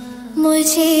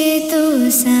मुझे तो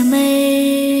समर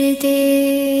दे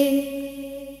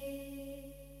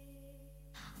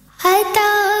अता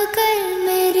कर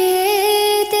मेरे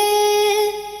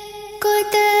दिल को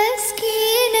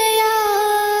तस्कीन या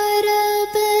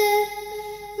रब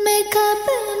मैं कब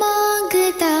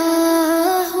मांगता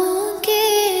हूँ कि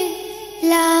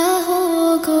लाहो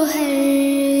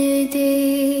गोहर दे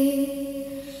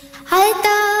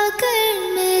अता कर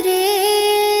मेरे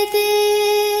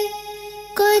दिल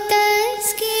को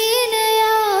तस्कीन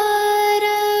या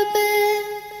रब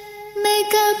मैं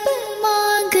कब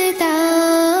मांगता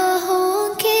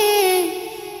हूँ कि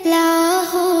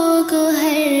लाहो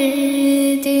गोहर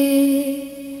दे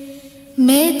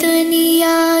मैं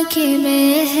दुनिया के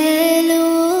महलों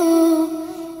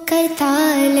का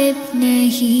तालिब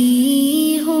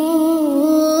नहीं हूँ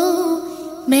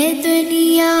मैं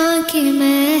दुनिया के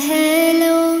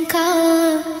महलों का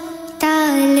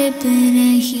तालिब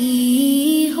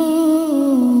नहीं हूँ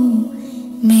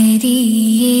मेरी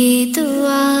ये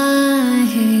दुआ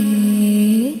है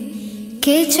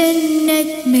कि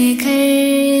जन्नत में घर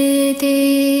दे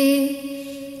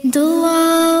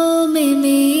दुआओं में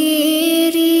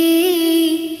मेरी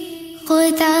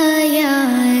खुदाया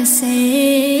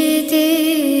सर दे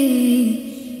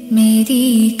मेरी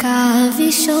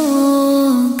काविशों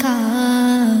का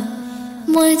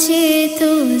मुझे तो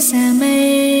समर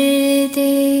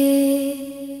दे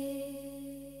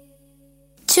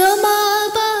जो माँ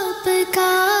बाप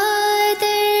का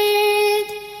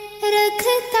दर्द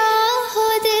रखता हो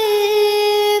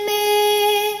दिल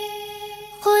में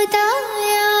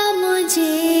खुदाया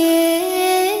मुझे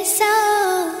ऐसा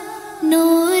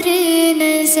नूर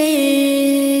नजर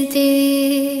दे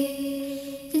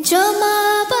जो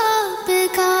माँ बाप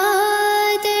का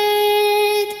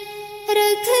दर्द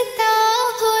रखता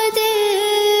हो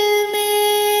दिल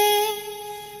में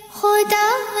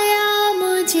खुदाया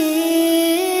मुझे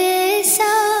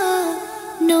ऐसा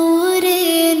नूर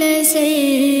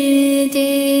नजर दे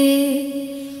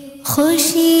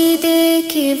खुशी दे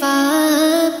के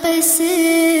वापस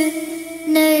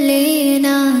न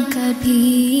लेना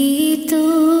कभी तू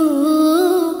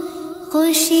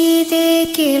खुशी दे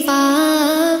के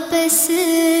वापस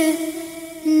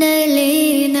न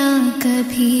लेना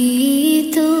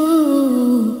कभी तू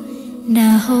न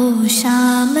हो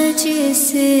शाम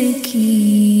जिसकी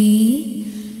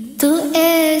तू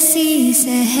ऐसी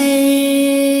सहर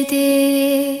दे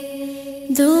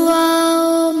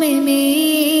दुआओं में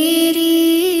मेरी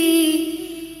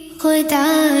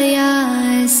खुदाया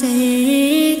सर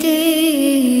दे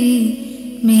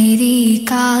मेरी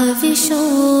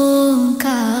काविशों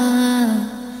का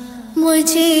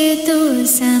मुझे तो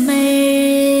समर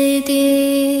दे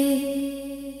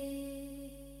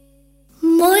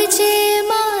मुझे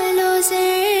मालो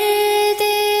ज़र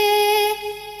दे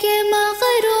कि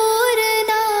मग़रूर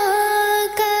ना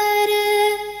कर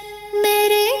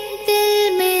मेरे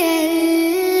दिल में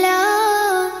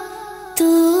अल्लाह तू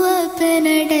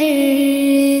अपना डर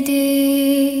दे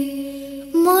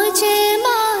मुझे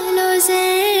मालो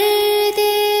ज़र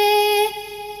दे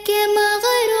कि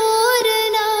मग़रूर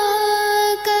ना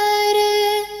कर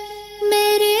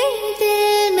मेरे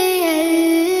दिल में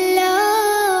अल्लाह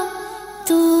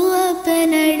तू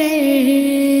अपना डर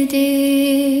दे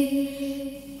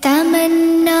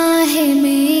तमन्ना है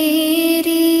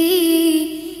मेरी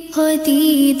हो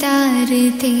दीदार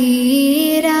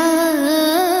तेरा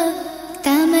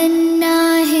तमन्ना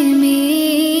है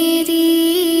मेरी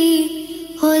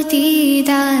हो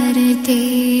दीदार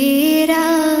तेरा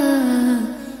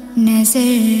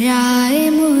नजर आए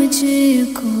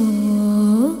मुझको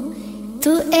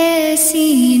तू ऐसी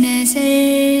नजर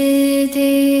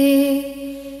दे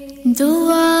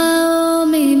दुआओं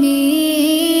में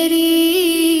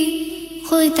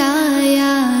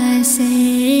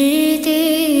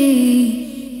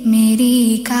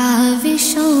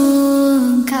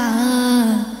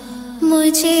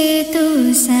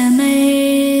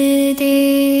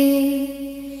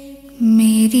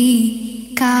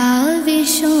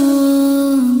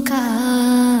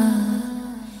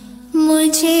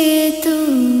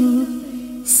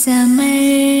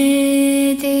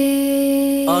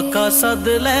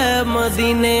सदले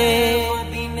मदीने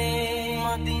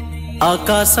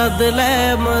आका सदले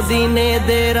मदीने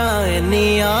देरा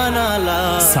निया नाला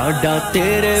साडा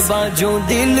तेरे बाजू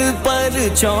दिल पर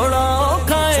चौड़ा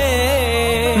खाए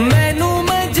मैनू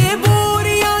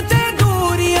मजबूरियां ते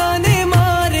दूरियां ने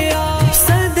मारिया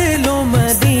सदलो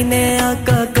मदीने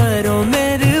आका करो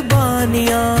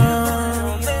मेहरबानियां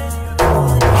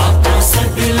आका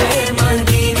सदले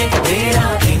मदीने देरा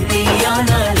निया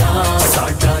नाला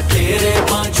साडा तेरे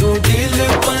बाजू दिल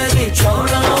पर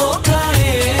चौड़ा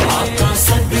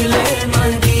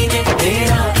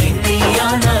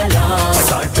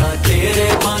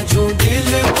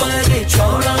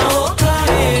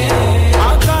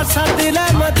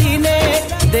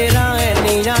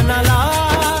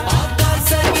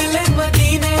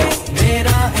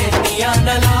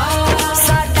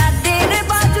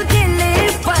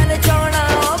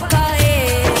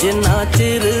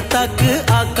चिर तक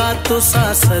आका तुसा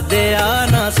सदया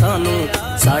ना सानू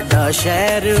साडा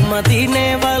शहर मदीने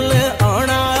वल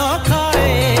आना औखा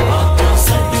है आका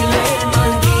सदले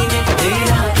मदीने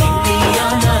तेरा इंडिया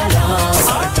नाला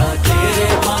साडा तेरे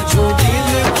बाजू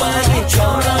दिल पर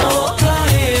चौड़ा औखा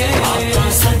है आका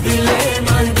सदले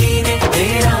मदीने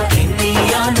तेरा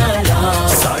इंडिया नाला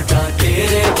साडा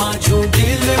तेरे बाजू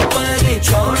दिल पर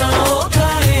चौड़ा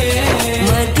औखा है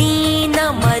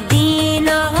मदीना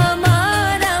मदीना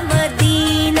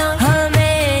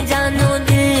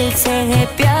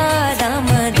प्यारा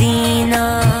मदीना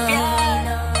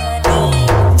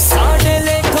साडे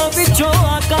लेखा विचों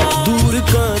आका दूर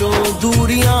करो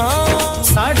दूरियां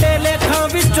साडे लेखा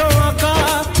विचों आका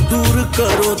दूर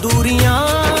करो दूरियां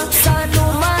सानू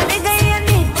मार गई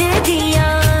नित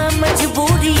दियां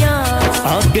मजबूरियां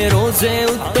आगे रोजे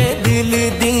उत्ते दिल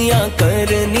दियां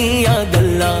करनियां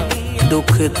गल्लां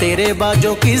दुख तेरे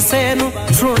बाजो किसे नु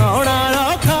सुनाउणा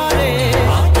औखा रे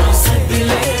आका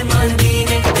सदले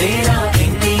मदीने तेरा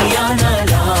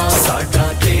साडा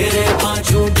तेरे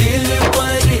बाजू दिल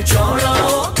पर चौड़ा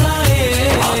औखा है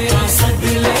आका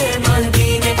सदले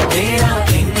मदीने तेरा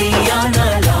इंडिया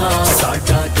नाला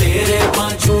साडा तेरे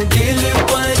बाजू दिल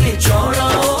पर चौड़ा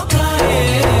औखा है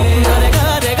गरे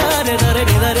गरे गरे गरे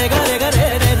गरे गरे गरे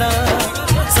रे ना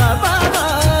सबा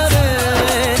रे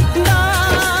ना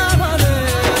रे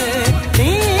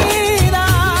नीरा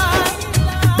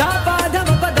दा पा धम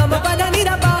पा दा नी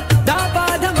दा पा दा पा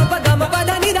धम पा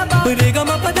दा नी दा पा रे ग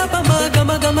म पा दा पा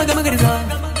गम गरिसा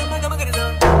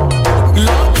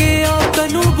लाके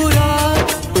आकनू बुरा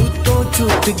उतो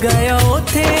छूट गया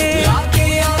ओथे लाके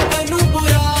आकनू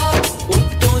बुरा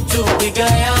उतो छूट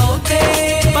गया ओथे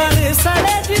पर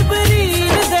सड़े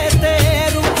जिबरील देते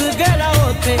रुक गया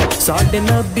ओथे साडे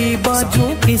नबी बाजू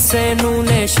किसे नू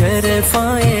ने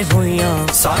शरफाए होइयां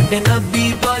साडे नबी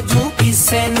बाजू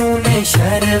किसे नू ने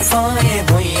शरफाए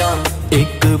होइयां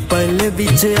एक पल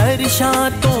विच अरशां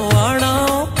तो आना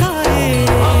औखा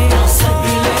आका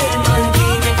सदले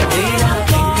मदीने तेरा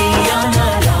इंडिया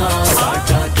नाला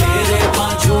साडा तेरे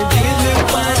बाजू दिल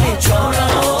पर चौड़ा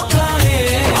औखा है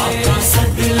आका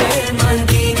सदले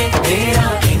मदीने तेरा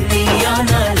इंडिया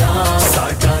नाला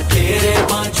साडा तेरे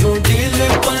बाजू दिल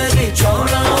पर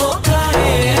चौड़ा औखा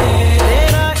है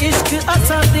तेरा इश्क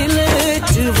असा दिल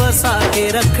च वसा के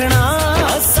रखना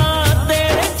असा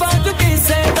तेरे बाजू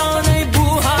किसे दा नहीं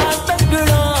बूहा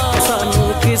तगड़ा सानू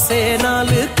किसे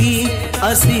नाल की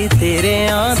असी तेरे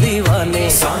आ दीवाने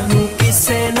सानू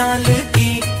किसे नाल की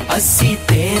असी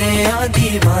तेरे आ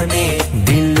दीवाने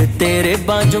दिल तेरे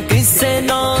बाजू किसे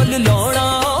नाल लौड़ा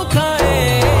औखा है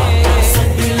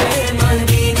सदले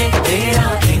मदीने तेरा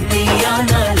इंडिया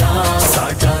नाला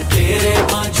साडा तेरे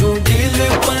बाजू दिल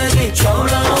पर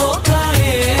चौड़ा औखा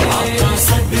है आका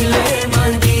सदले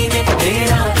मदीने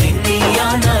तेरा इंडिया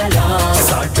नाला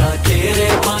साडा तेरे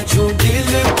बाजू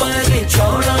दिल पर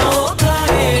चौड़ा औखा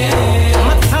है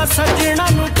सजना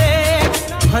नु ते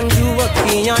हंजू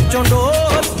अखियां चों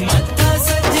डोल मत्था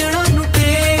सजना नु ते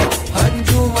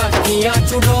हंजू अखियां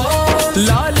चों डोल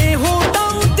लाले होठां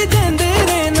उत्ते देंदे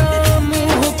रहना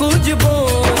मुंह कुछ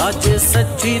बोल अज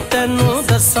सच्ची तैनू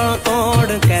दस्सां कौन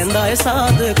कहंदा है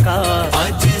सादका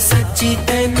अज सच्ची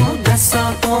तैनू दस्सां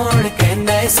कौन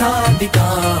कहंदा है सादका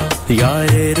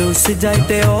यार रुस जाए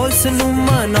ते उस नु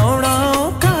मनाउणा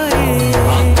औखा है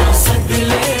आका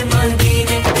सदले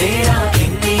मदीने तेरा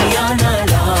इंडिया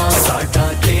नाला साडा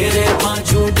तेरे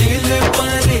बाजू दिल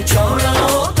पर चौड़ा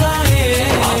औखा है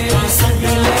आका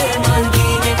सदले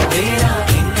मदीने तेरा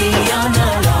इंडिया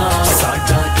नाला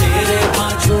साडा तेरे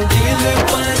बाजू दिल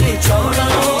पर चौड़ा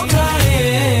औखा है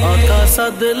आका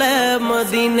सदले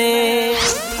मदीने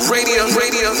Radio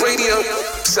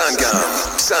Sangam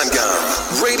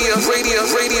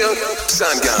Radio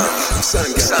Sangam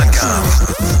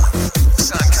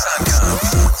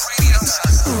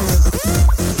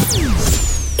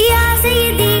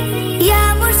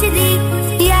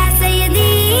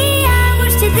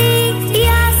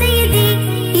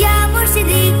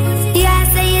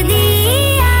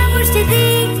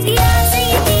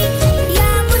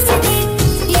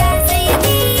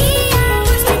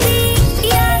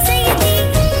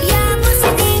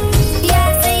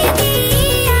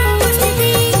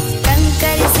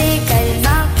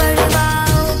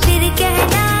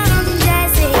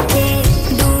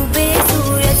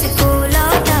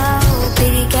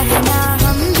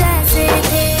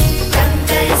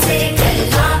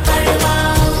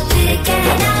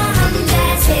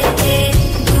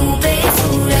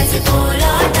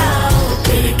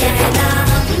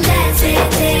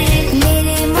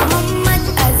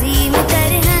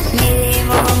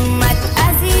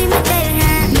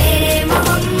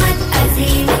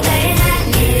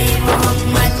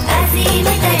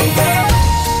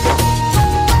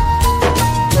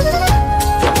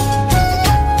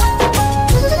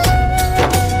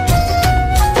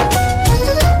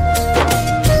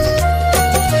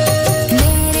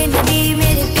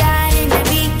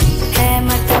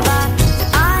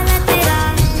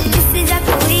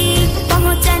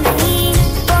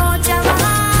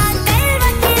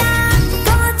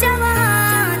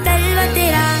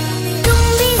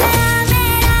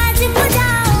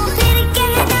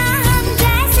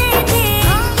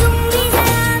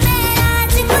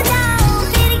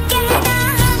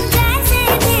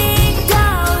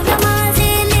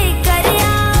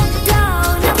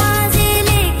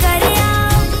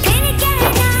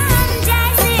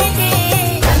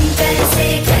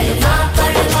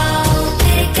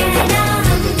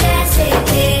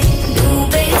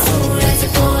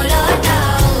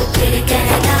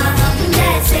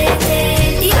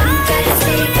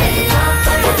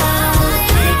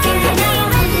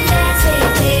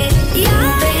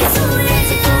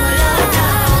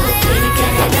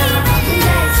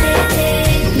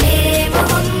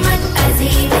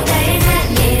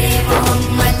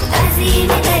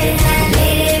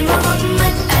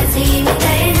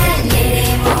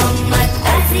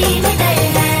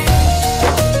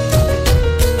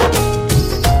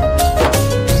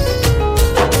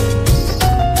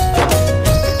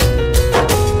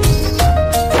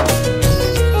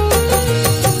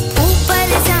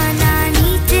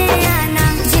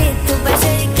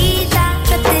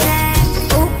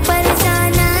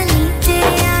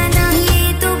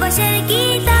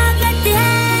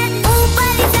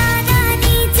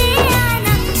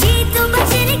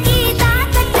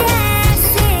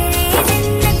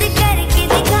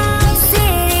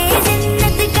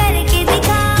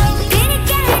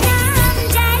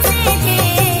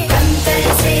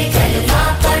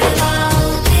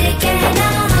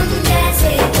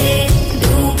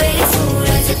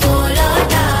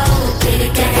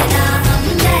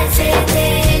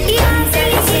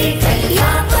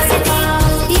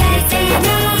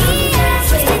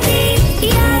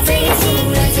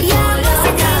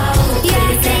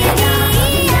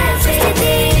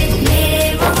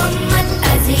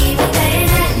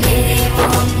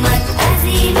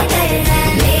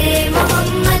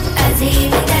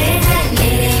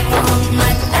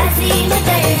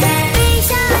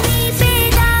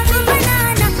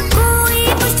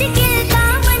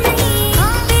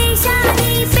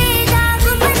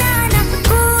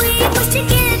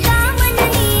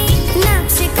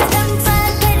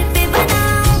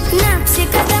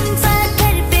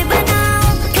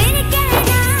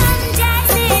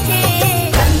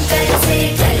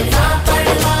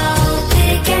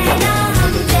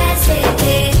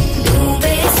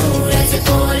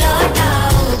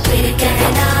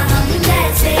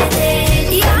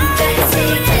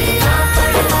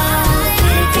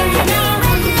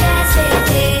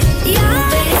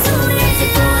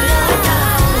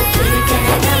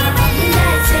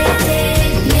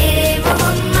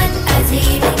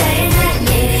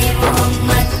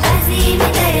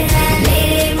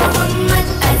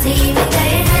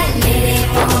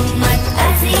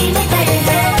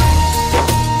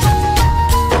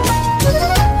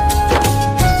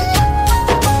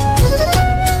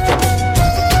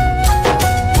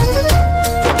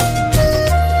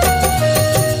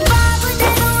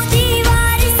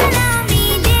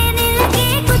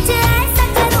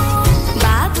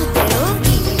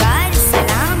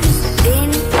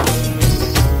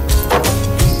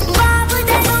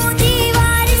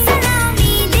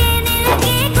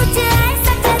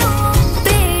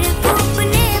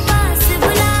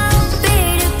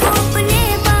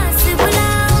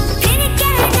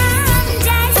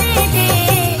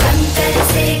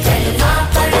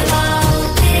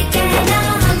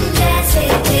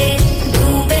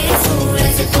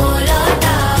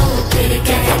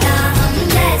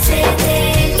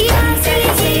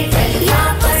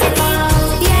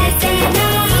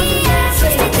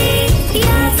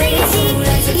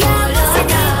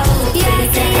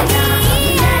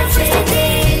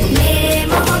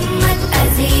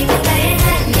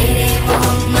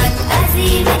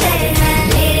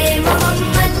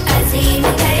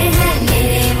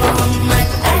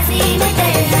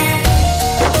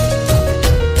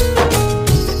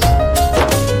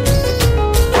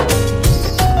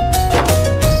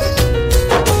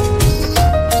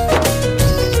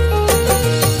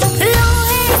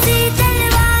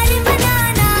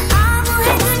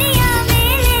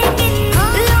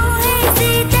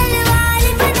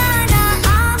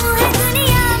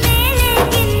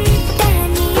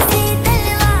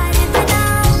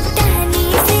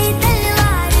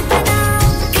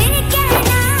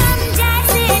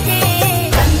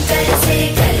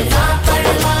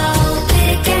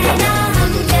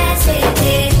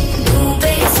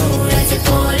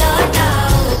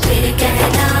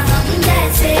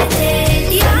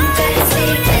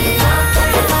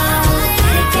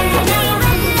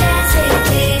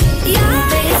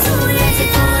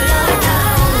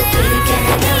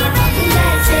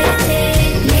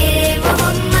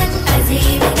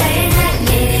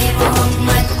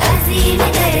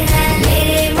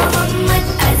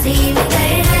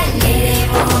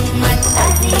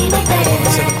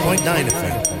 101.9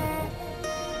 FM.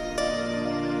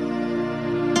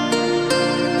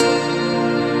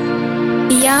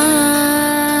 Ya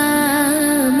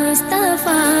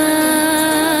Mustafa,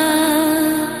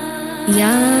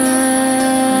 Ya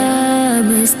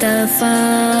Mustafa,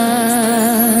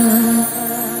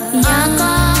 Ya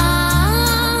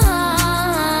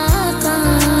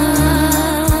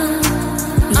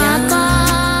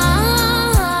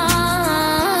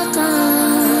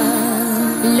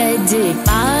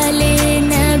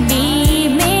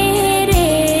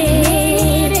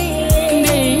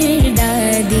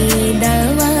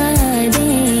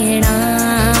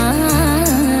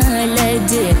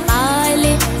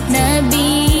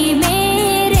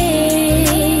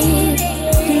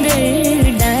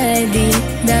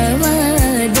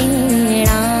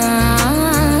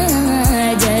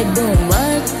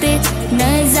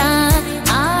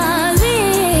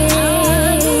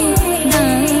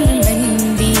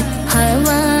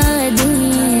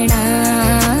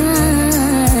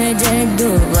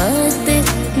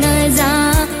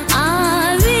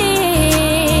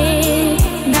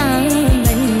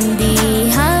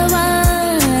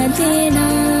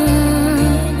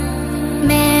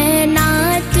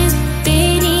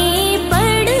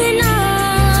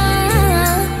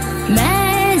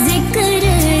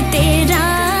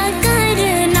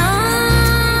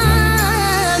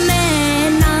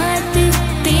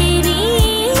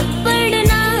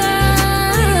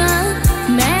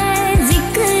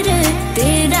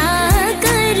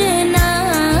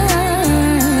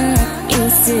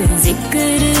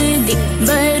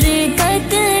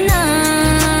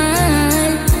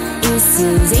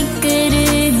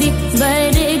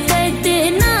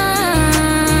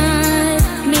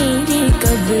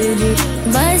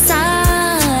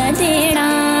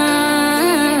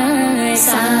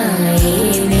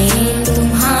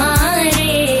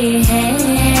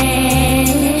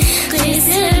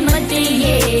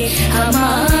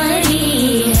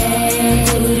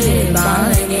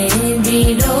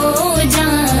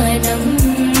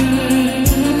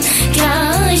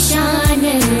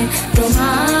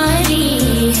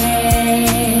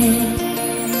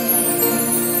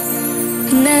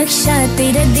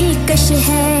तेरा दिलकश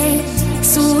है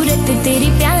सूरत तेरी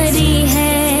प्यारी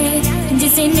है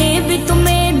जिसने भी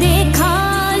तुम्हें देखा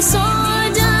सो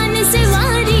जान से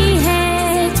वारी है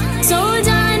सो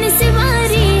जान से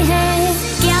वारी है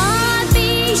क्या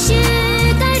पेश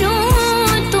करूं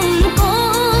तुमको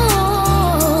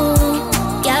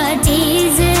क्या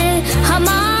चीज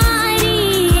हमारी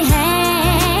है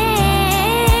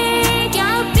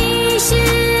क्या पेश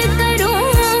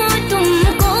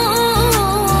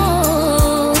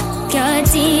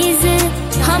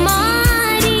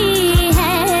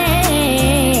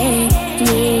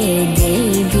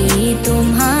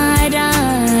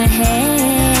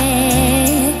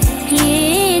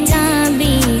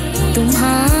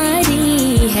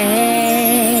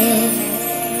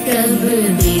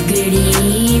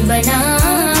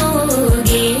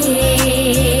बनाओगे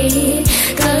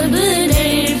कब दर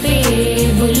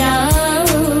पे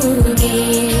बुलाओगे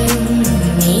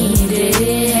उम्मीद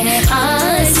है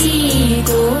आसी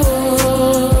को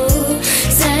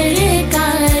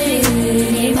सरकार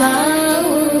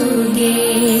निभाओगे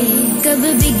कब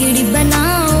बिगड़ी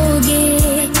बनाओगे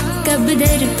कब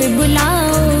दर पे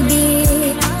बुलाओगे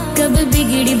कब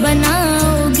बिगड़ी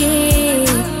बनाओगे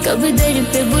कब दर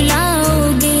पे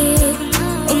बुलाओगे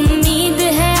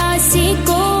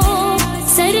को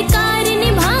सरकार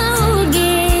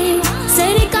निभाओगे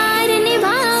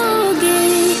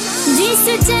जिस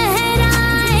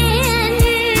चेहराए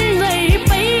अनवर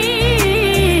पर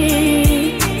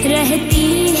रहती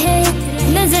है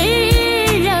नजर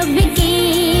रब की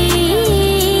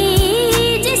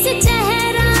जिस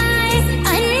चेहराए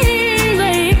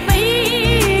अनवर पर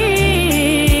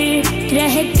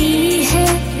रहती है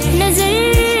नजर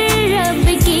रब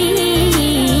की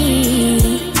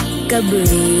कब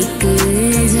एक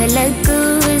झलक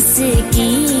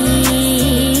उसकी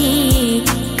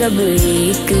कब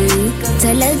एक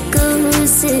झलक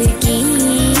उसकी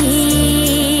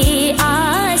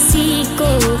आसी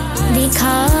को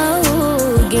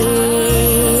दिखाओगे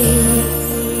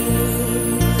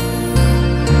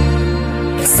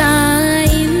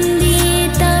साइंदी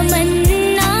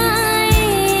तमन्नाएं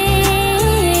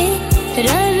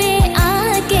रवे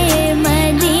आके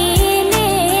मदीने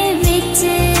विच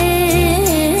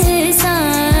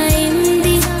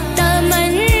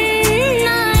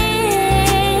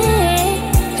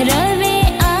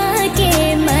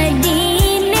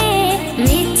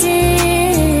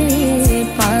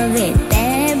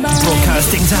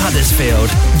to Huddersfield,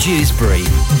 Dewsbury,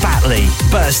 Batley,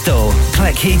 Birstall,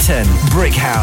 Cleckheaton, Brickhouse.